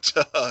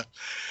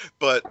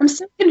 but I'm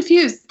so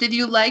confused. Did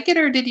you like it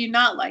or did you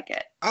not like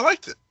it? I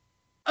liked it.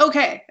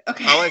 Okay.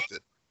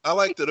 I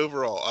liked it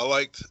overall. I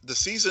liked the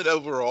season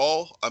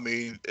overall. I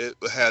mean, it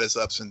had its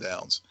ups and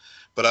downs,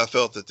 but I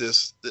felt that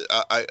as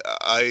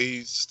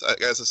I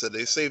said,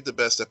 they saved the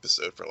best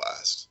episode for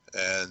last.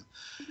 And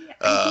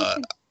I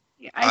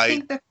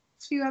think the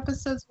first few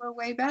episodes were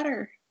way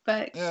better,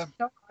 but yeah,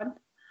 go on.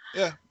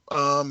 Yeah.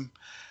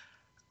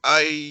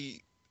 I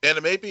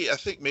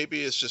think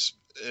maybe it's just,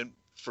 and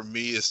for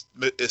me, it's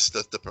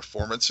the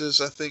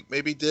performances. I think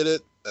maybe did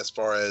it as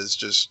far as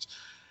just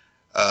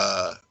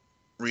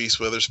Reese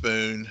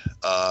Witherspoon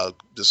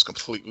just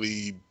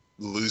completely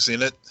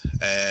losing it,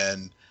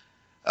 and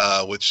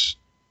which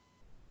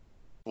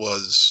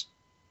was,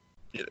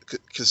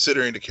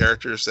 considering the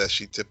characters that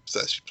she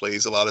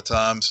plays a lot of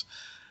times,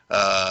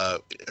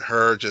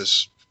 her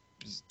just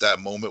that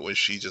moment when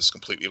she just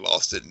completely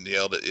lost it and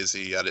yelled at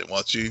Izzy, "I didn't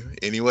want you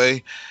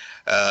anyway,"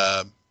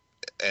 and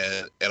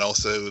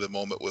also the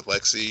moment with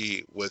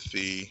Lexi with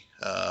the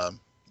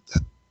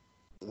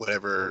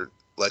whatever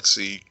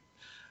Lexi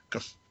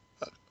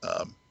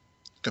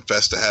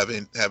confessed to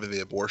having the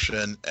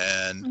abortion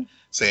and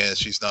saying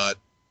she's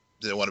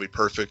didn't want to be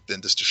perfect,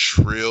 and just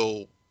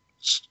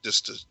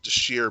the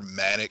sheer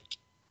manic,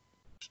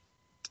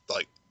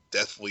 like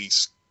deathly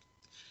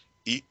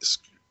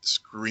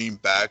scream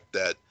back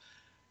that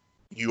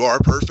you are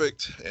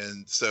perfect.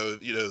 And so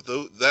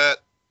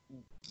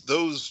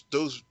those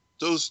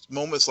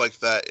moments like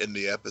that in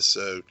the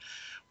episode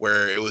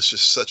where it was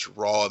just such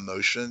raw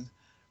emotion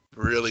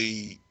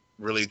really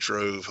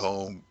drove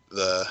home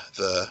the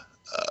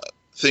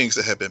things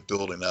that have been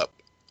building up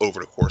over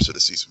the course of the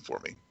season for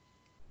me.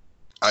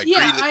 I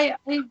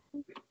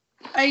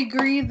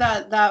agree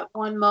that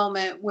one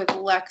moment with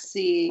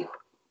Lexi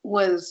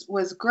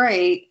was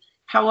great.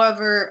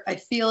 However, I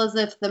feel as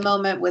if the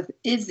moment with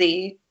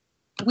Izzy,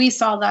 we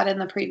saw that in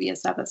the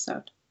previous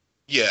episode.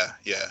 Yeah.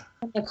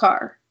 In the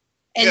car.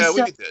 And yeah,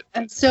 so, we did.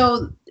 And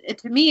so,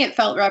 to me, it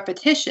felt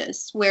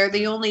repetitious, where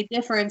the only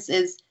difference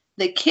is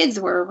the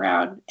kids were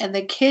around, and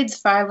the kids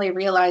finally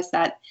realized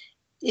that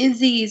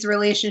Izzy's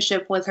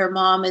relationship with her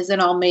mom isn't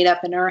all made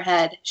up in her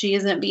head. She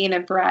isn't being a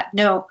brat.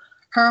 No,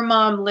 her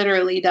mom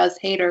literally does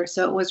hate her,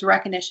 so it was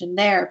recognition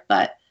there.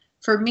 But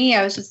for me,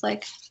 I was just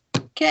like,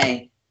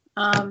 okay.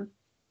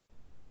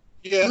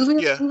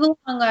 Moving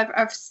along.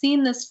 I've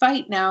seen this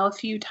fight now a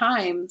few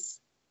times.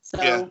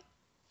 So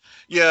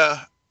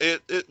yeah,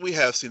 we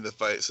have seen the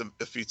fight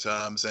a few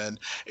times, and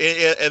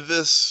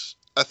this,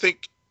 I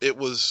think it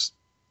was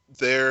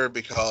there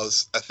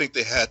because I think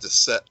they had to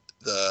set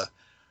the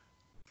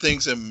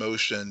things in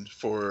motion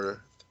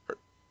for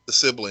the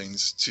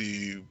siblings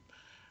to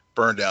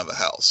burn down the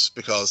house,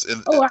 because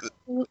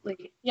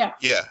absolutely, yeah,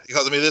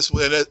 because I mean this,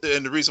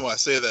 and the reason why I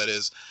say that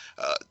is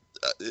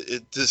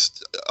it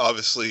just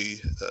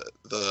obviously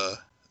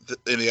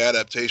in the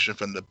adaptation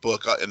from the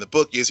book, in the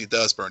book, Izzy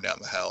does burn down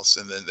the house,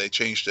 and then they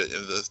changed it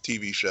in the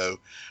TV show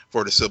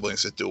for the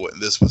siblings to do it,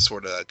 and this was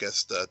sort of, I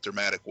guess, the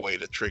dramatic way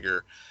to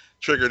trigger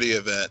the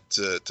event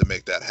to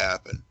make that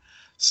happen.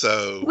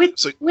 So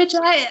which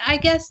I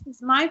guess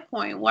is my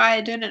point. Why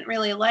I didn't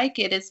really like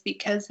it is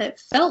because it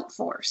felt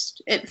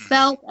forced. It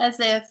felt as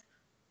if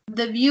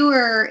the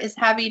viewer is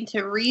having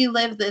to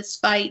relive this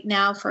fight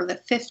now for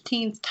the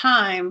 15th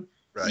time,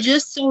 right.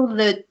 just so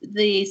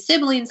the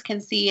siblings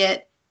can see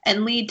it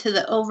and lead to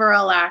the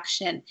overall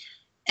action.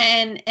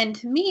 And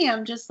to me,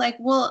 I'm just like,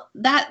 well,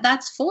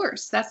 that's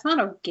forced. That's not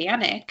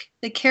organic.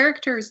 The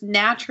characters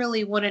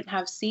naturally wouldn't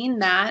have seen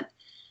that.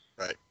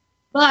 Right.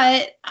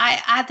 But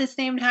at the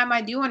same time,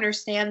 I do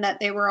understand that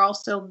they were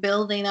also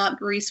building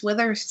up Reese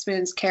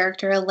Witherspoon's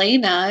character,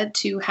 Elena,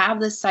 to have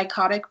this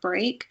psychotic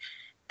break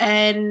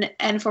and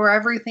for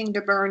everything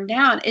to burn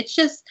down. It's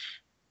just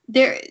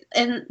there,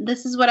 and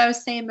this is what I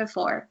was saying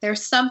before.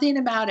 There's something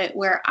about it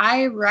where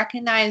I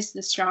recognize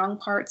the strong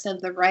parts of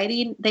the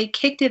writing. They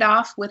kicked it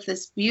off with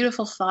this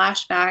beautiful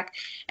flashback,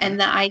 and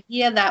the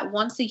idea that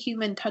once a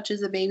human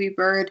touches a baby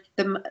bird,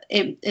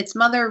 its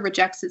mother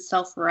rejects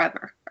itself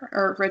forever,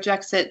 or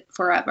rejects it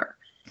forever.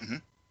 Mm-hmm.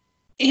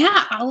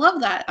 Yeah, I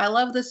love that. I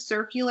love the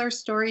circular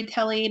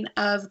storytelling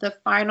of the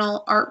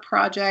final art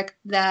project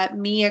that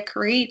Mia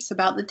creates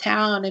about the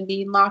town and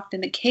being locked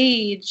in a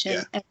cage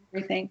and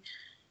everything.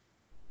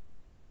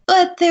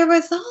 But there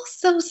was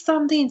also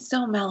something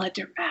so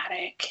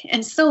melodramatic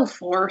and so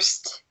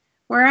forced,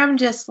 where I'm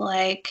just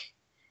like,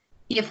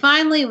 you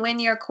finally win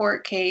your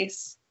court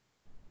case,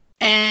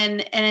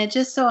 and it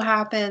just so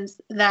happens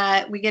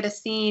that we get a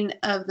scene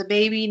of the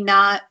baby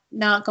not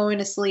going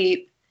to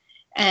sleep,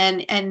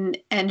 and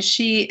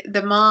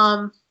the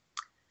mom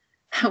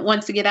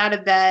wants to get out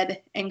of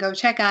bed and go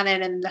check on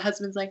it, and the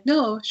husband's like,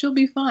 no, she'll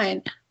be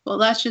fine. Well,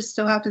 that just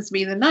so happens to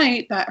be the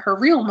night that her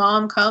real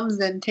mom comes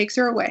and takes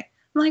her away.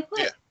 I'm like,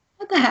 what? Yeah.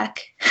 What the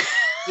heck?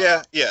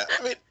 Yeah.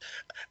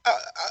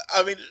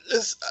 I mean,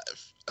 this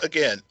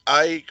again.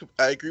 I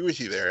agree with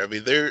you there. I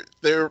mean,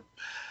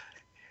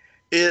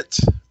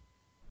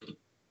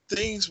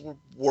 things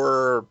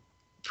were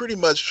pretty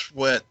much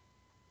went.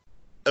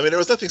 I mean, there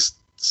was nothing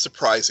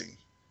surprising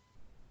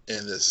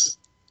in this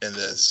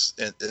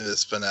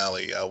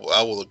finale. I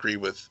will agree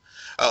with.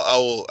 I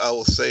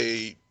will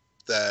say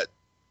that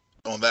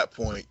on that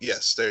point,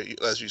 yes, there,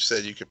 as you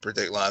said, you could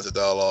predict lines of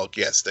dialogue.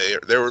 Yes, there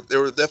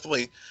were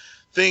definitely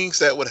things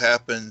that would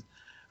happen.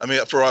 I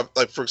mean, for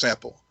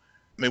example,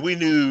 I mean, we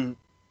knew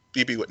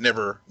BB would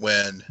never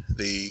win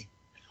the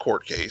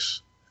court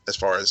case as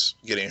far as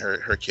getting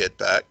her kid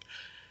back.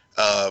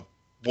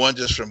 One,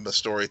 just from a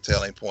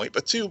storytelling point,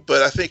 but two,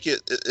 but I think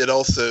it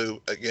also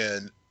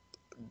again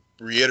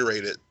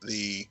reiterated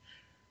the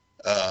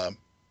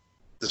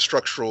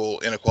structural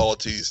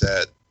inequalities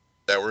that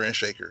were in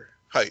Shaker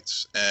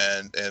Heights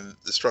and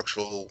the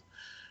structural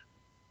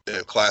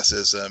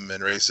classism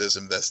and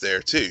racism that's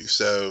there too.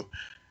 So,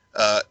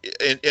 so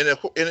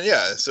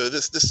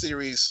this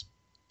series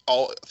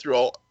all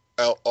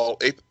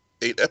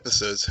eight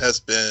episodes has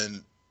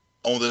been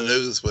on the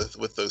nose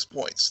with those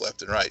points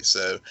left and right.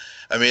 So,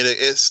 I mean,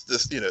 it's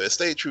this, it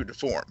stayed true to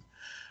form.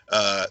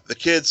 The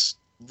kids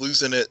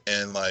losing it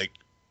and like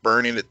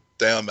burning it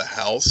down the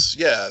house,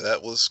 yeah,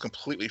 that was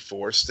completely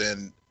forced,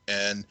 and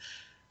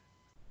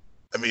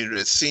I mean,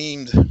 it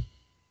seemed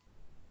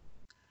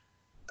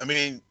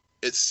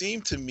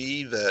to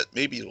me that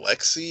maybe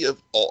Lexi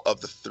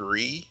of the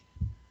three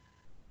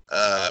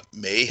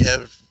may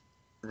have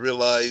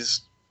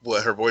realized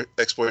what her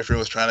ex-boyfriend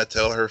was trying to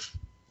tell her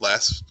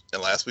last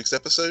week's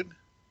episode.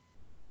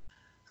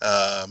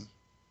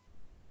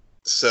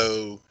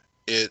 So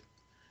it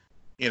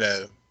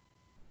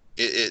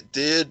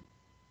did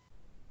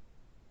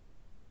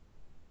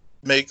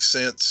make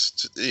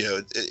sense.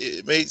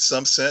 It made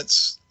some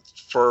sense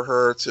for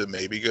her to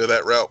maybe go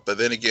that route, but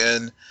then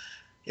again,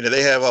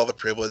 they have all the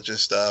privilege and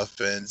stuff,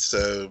 and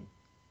so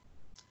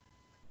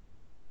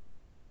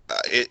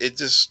it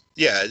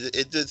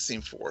did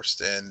seem forced,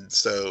 and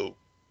so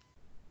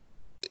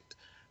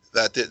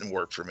that didn't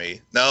work for me.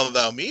 Now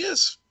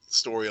Mia's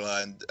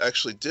storyline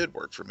actually did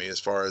work for me, as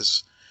far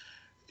as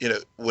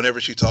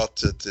whenever she talked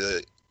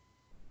to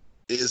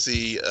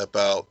Izzy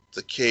about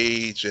the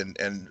cage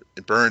and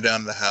burned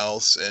down the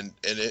house,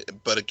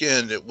 but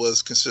again, it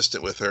was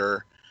consistent with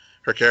her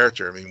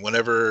character. I mean,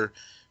 whenever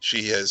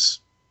she has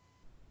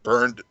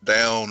burned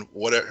down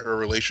her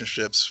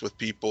relationships with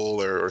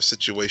people or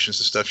situations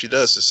and stuff, she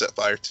does just set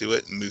fire to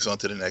it and moves on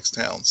to the next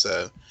town.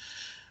 So,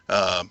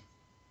 I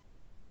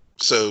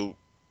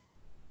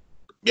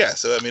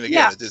mean,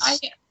 again,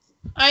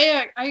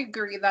 I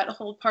agree, that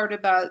whole part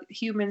about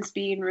humans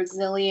being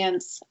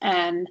resilient,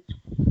 and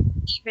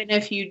even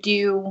if you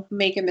do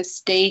make a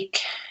mistake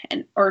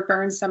or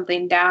burn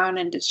something down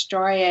and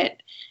destroy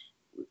it,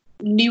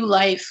 new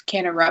life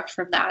can erupt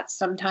from that.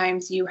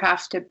 Sometimes you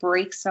have to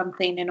break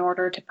something in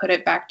order to put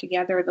it back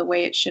together the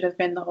way it should have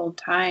been the whole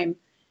time.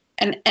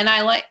 And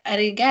I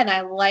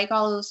like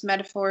all those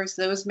metaphors.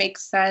 Those make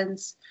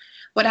sense.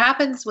 What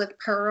happens with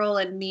Pearl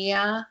and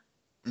Mia,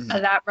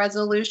 that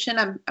resolution,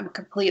 I'm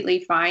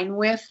completely fine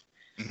with.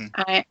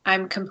 Mm-hmm.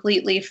 I'm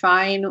completely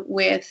fine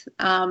with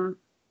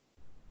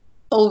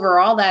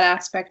overall that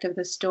aspect of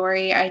the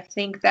story. I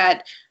think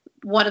that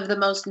one of the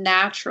most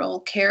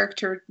natural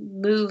character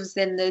moves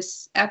in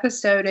this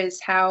episode is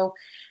how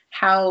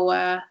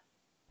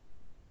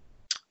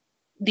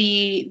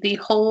the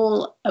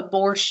whole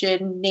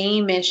abortion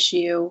name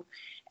issue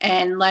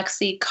and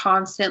Lexi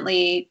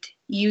constantly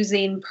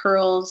using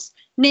Pearl's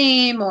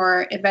name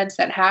or events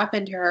that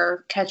happened to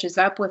her catches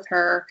up with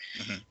her,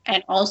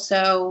 and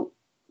also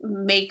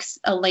makes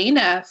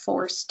Elena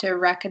forced to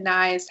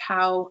recognize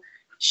how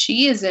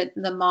she isn't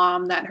the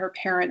mom that her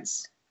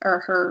parents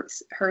or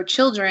her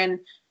children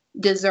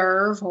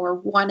deserve or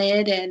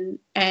wanted,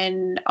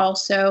 and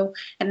also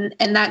and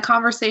that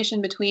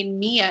conversation between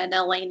Mia and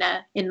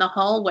Elena in the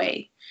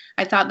hallway,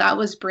 I thought that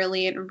was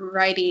brilliant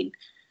writing.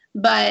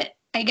 But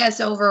I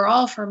guess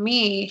overall for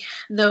me,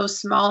 those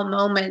small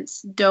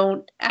moments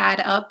don't add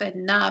up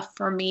enough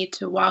for me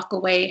to walk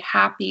away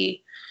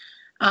happy,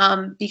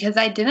 because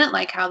I didn't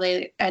like how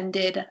they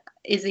ended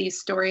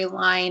Izzy's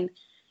storyline.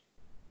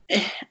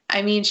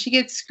 I mean, she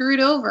gets screwed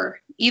over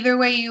either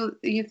way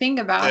you think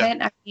about it.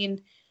 I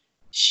mean,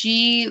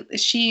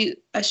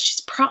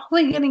 she's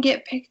probably going to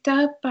get picked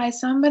up by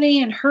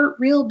somebody and hurt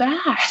real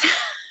bad.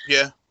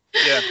 Yeah.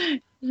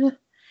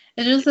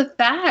 It's just a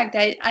fact.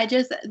 I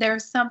just,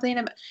 there's something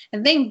about,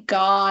 and thank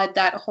God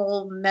that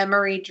whole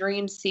memory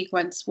dream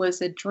sequence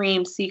was a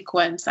dream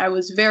sequence. I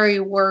was very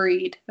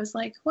worried. I was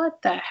like,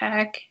 what the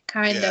heck?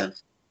 Kind of.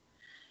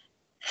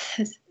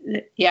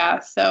 Yeah.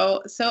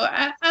 So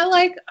I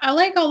like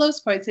all those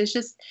points. It's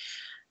just,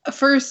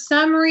 for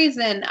some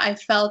reason, I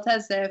felt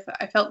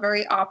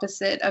very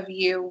opposite of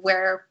you,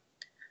 where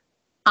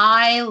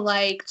I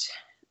liked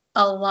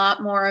a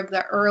lot more of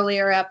the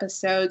earlier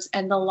episodes,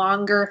 and the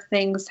longer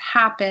things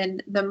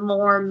happened, the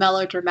more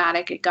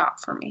melodramatic it got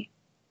for me.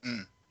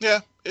 Yeah,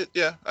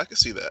 I can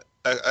see that.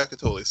 I could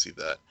totally see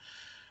that.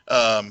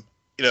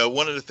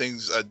 One of the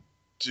things I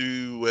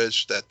do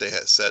wish that they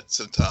had set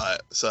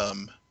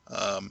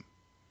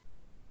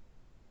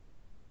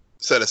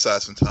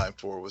aside some time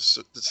for was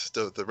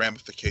the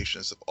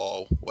ramifications of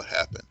all what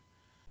happened,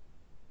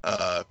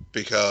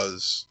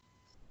 because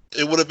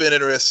it would have been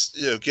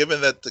interesting,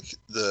 given that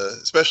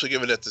especially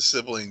given that the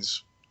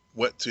siblings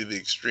went to the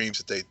extremes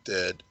that they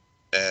did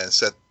and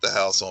set the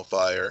house on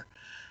fire,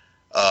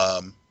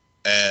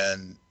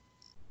 and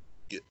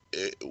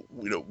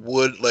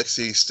would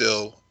Lexi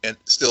still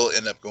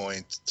end up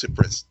going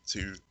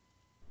to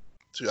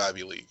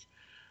Ivy League?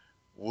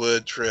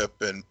 Would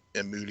Tripp and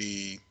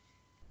Moody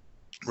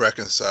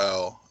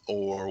reconcile,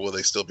 or will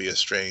they still be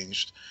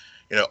estranged?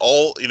 There's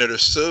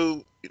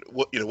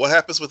what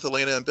happens with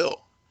Elena and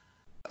Bill?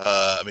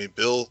 I mean,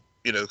 Bill,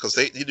 because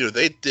they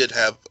did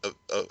have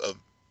a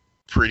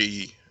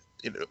pretty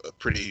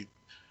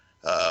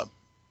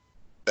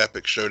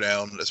epic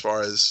showdown as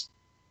far as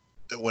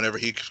whenever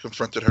he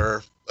confronted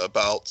her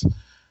about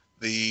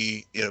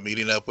the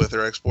meeting up with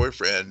her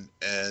ex-boyfriend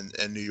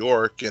and New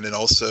York, and then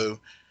also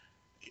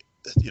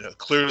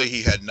clearly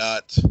he had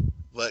not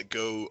let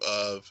go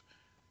of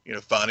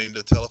finding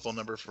the telephone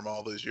number from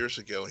all those years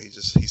ago, and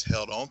he's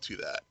held on to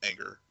that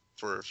anger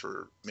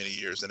for many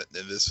years, and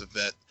this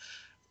event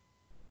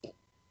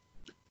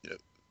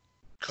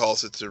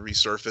cause it to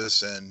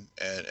resurface and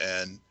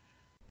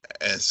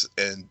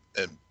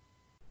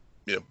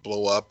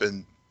blow up,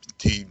 and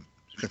he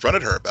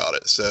confronted her about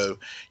it. So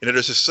there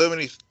were just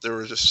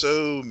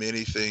so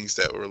many things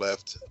that were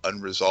left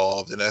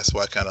unresolved, and that's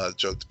why I kind of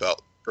joked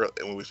about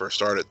when we first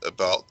started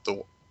about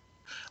the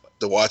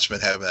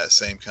Watchmen having that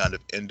same kind of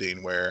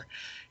ending, where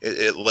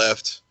it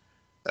left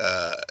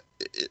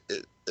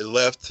it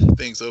left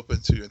things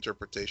open to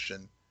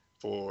interpretation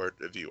for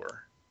the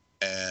viewer,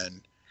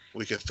 and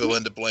we can fill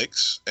in the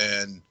blanks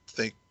and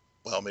think,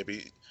 well,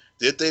 maybe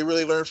did they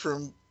really learn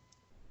from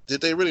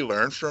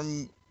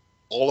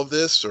all of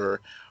this, or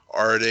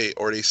are they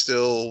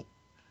still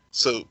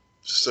so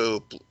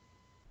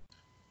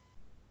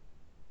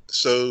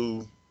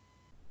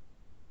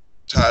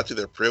tied to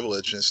their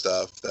privilege and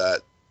stuff that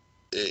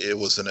it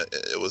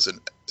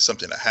wasn't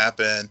something that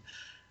happened,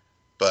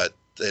 but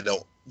they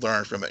don't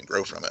learn from it and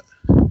grow from it.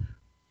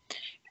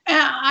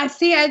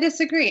 I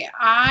disagree.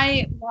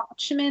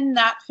 Watchmen,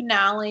 that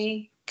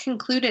finale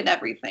concluded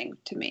everything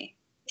to me.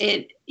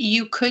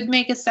 You could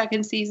make a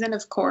second season,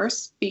 of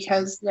course,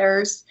 because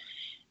there's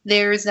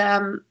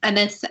an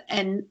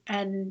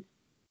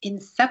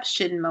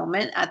inception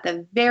moment at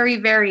the very,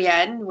 very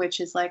end,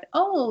 which is like,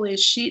 oh,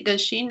 does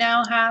she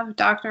now have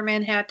Dr.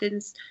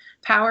 Manhattan's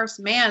powers?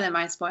 Man, am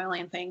I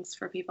spoiling things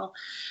for people.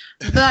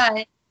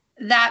 But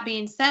that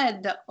being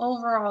said, the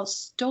overall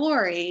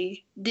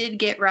story did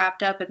get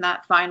wrapped up in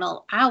that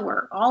final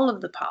hour, all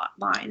of the plot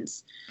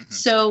lines. Mm-hmm.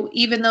 So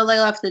even though they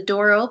left the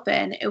door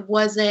open, it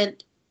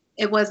wasn't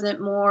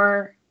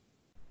more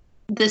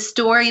the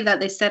story that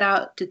they set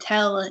out to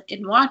tell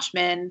in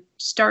Watchmen,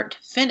 start to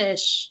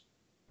finish,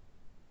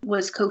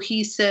 was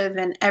cohesive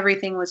and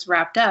everything was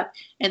wrapped up.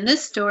 In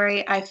this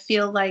story, I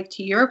feel like,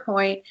 to your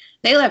point,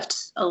 they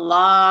left a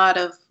lot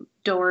of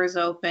doors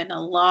open,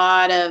 a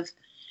lot of,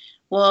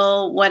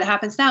 well, what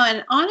happens now?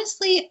 And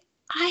honestly,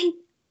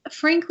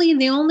 frankly,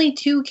 the only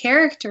two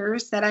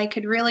characters that I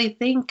could really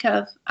think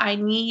of I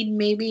need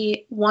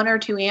maybe one or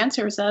two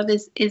answers of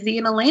is Izzy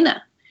and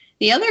Elena.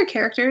 the other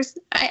characters,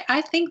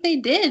 I think they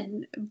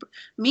did.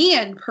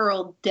 Mia and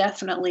Pearl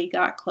definitely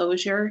got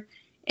closure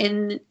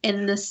in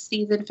the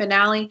season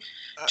finale.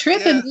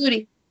 Trip and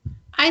Moody,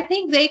 I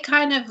think they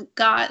kind of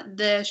got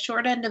the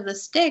short end of the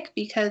stick,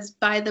 because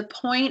by the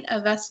point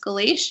of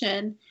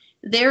escalation,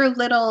 their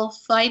little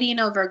fighting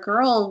over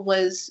girl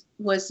was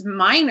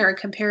minor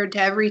compared to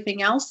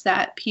everything else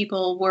that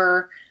people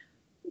were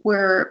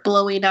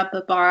blowing up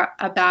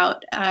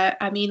about.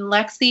 I mean,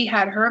 Lexi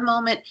had her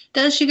moment.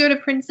 Does she go to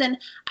Princeton?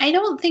 I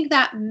don't think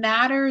that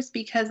matters,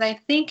 because I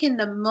think in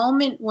the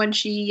moment when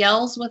she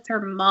yells with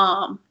her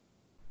mom,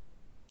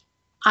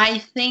 I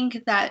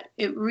think that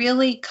it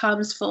really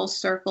comes full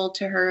circle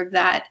to her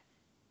that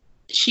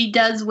she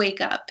does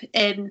wake up.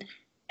 And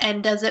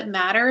does it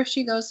matter if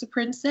she goes to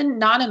Princeton?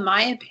 Not in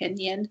my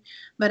opinion,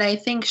 but I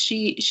think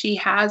she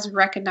has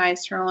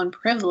recognized her own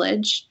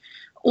privilege,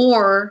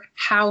 or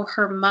how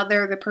her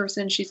mother, the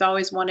person she's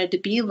always wanted to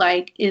be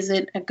like,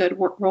 isn't a good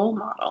role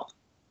model.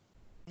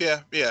 Yeah,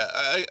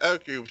 I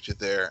agree with you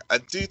there. I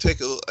do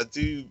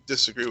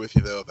disagree with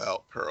you though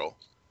about Pearl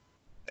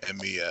and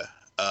Mia,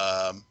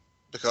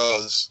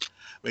 because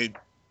I mean,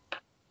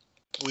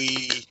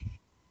 we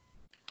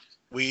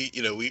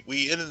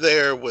ended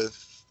there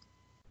with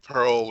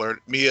Pearl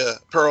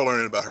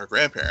learning about her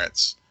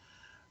grandparents,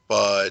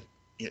 but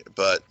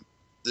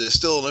there's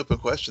still an open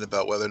question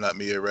about whether or not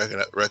Mia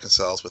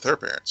reconciles with her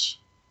parents.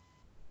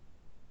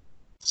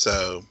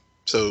 So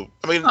I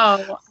mean,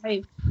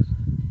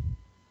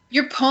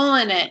 you're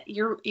pulling it.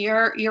 You're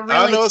really.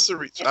 I know it's a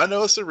reach.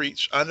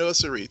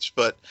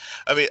 But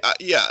I mean,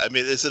 I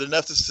mean, is it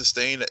enough to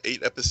sustain an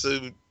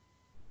 8-episode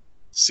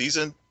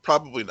season?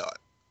 Probably not.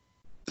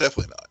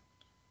 Definitely not.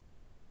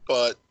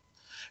 But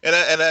and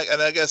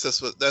I guess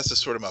that's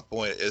just sort of my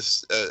point.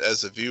 Is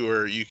as a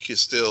viewer, you can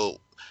still,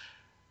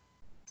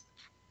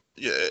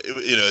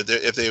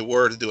 if they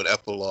were to do an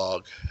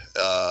epilogue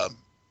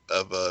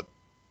of a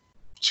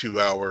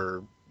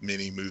 2-hour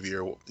mini movie,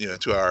 or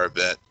 2-hour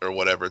event or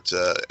whatever,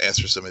 to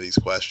answer some of these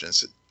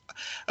questions.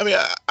 I mean,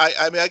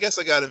 I guess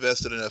I got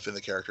invested enough in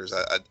the characters,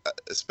 I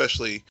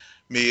especially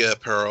Mia,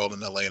 Pearl,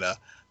 and Elena,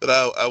 that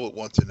I would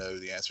want to know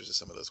the answers to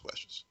some of those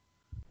questions.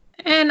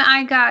 And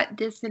I got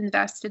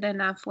disinvested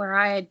enough where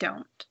I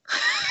don't,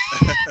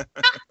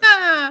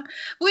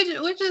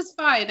 which is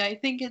fine. I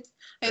think it's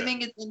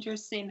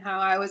interesting how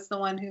I was the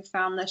one who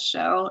found this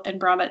show and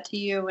brought it to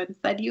you and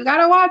said, you got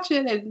to watch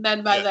it. And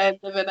then by the end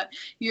of it,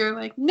 you're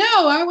like, no,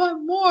 I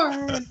want more.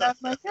 And I'm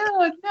like,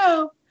 oh,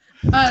 no.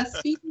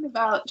 Speaking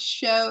about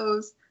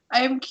shows,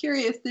 I am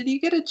curious, did you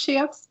get a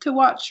chance to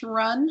watch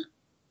Run?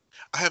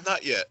 I have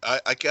not yet.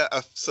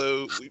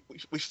 So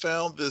we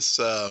found this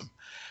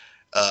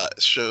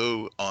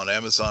show on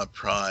Amazon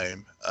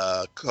Prime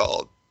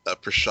called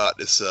Prashant.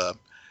 It's a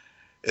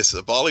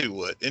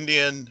Bollywood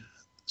Indian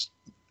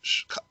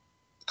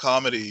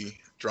comedy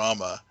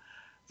drama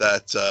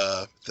that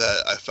I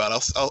found.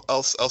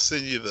 I'll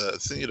send you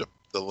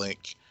the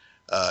link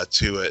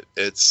to it.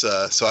 It's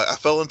so I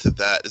fell into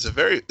that. It's a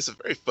very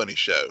funny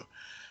show.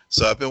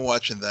 So I've been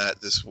watching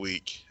that this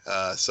week.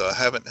 So I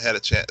haven't had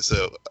a chance.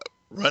 So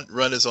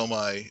Run is on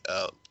my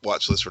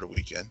watch list for the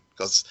weekend,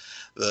 because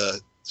the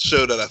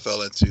show that I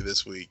fell into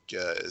this week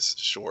is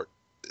short.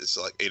 It's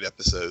like 8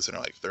 episodes and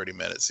they're like 30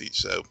 minutes each.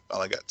 So I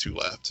only got 2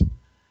 left.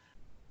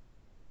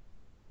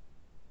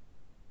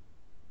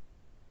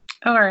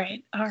 All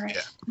right.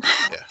 Yeah.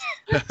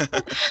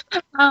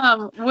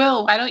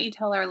 Will, why don't you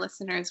tell our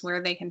listeners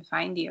where they can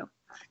find you?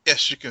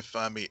 Yes, you can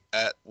find me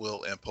at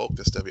Will M. Polk.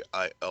 That's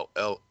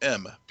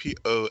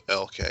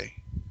WILLMPOLK.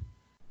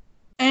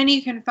 And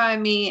you can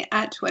find me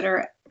at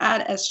Twitter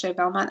at SJ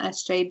Belmont,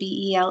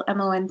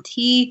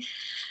 SJBELMONT.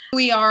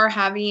 We are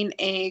having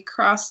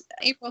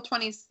April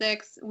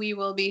 26th. We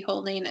will be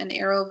holding an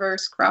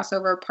Arrowverse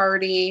crossover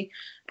party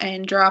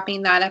and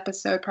dropping that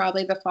episode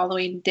probably the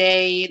following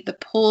day. The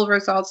poll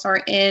results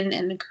are in,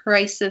 and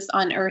Crisis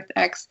on Earth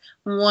X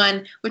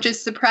won, which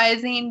is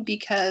surprising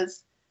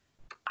because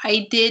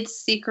I did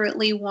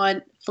secretly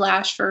want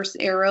Flash vs.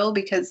 Arrow,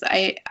 because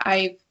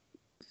I'm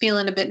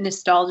feeling a bit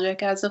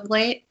nostalgic as of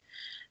late.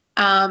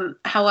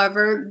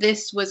 However,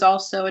 this was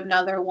also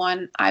another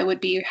one I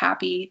would be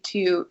happy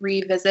to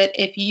revisit.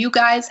 If you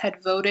guys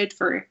had voted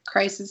for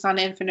Crisis on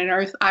Infinite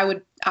Earth, I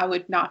would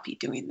not be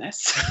doing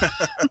this.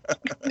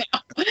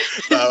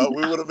 No,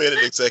 we would have made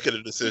an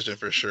executive decision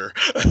for sure.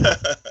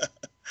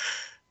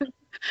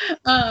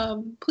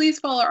 Please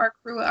follow our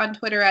crew on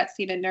Twitter at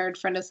CNN Nerd,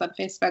 friend us on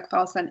Facebook,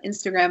 follow us on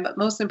Instagram, but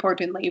most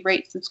importantly,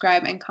 rate,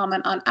 subscribe, and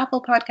comment on Apple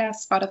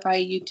Podcasts,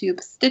 Spotify,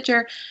 YouTube,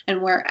 Stitcher,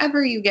 and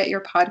wherever you get your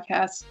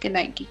podcasts. Good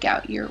night, Geek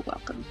Out. You're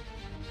welcome.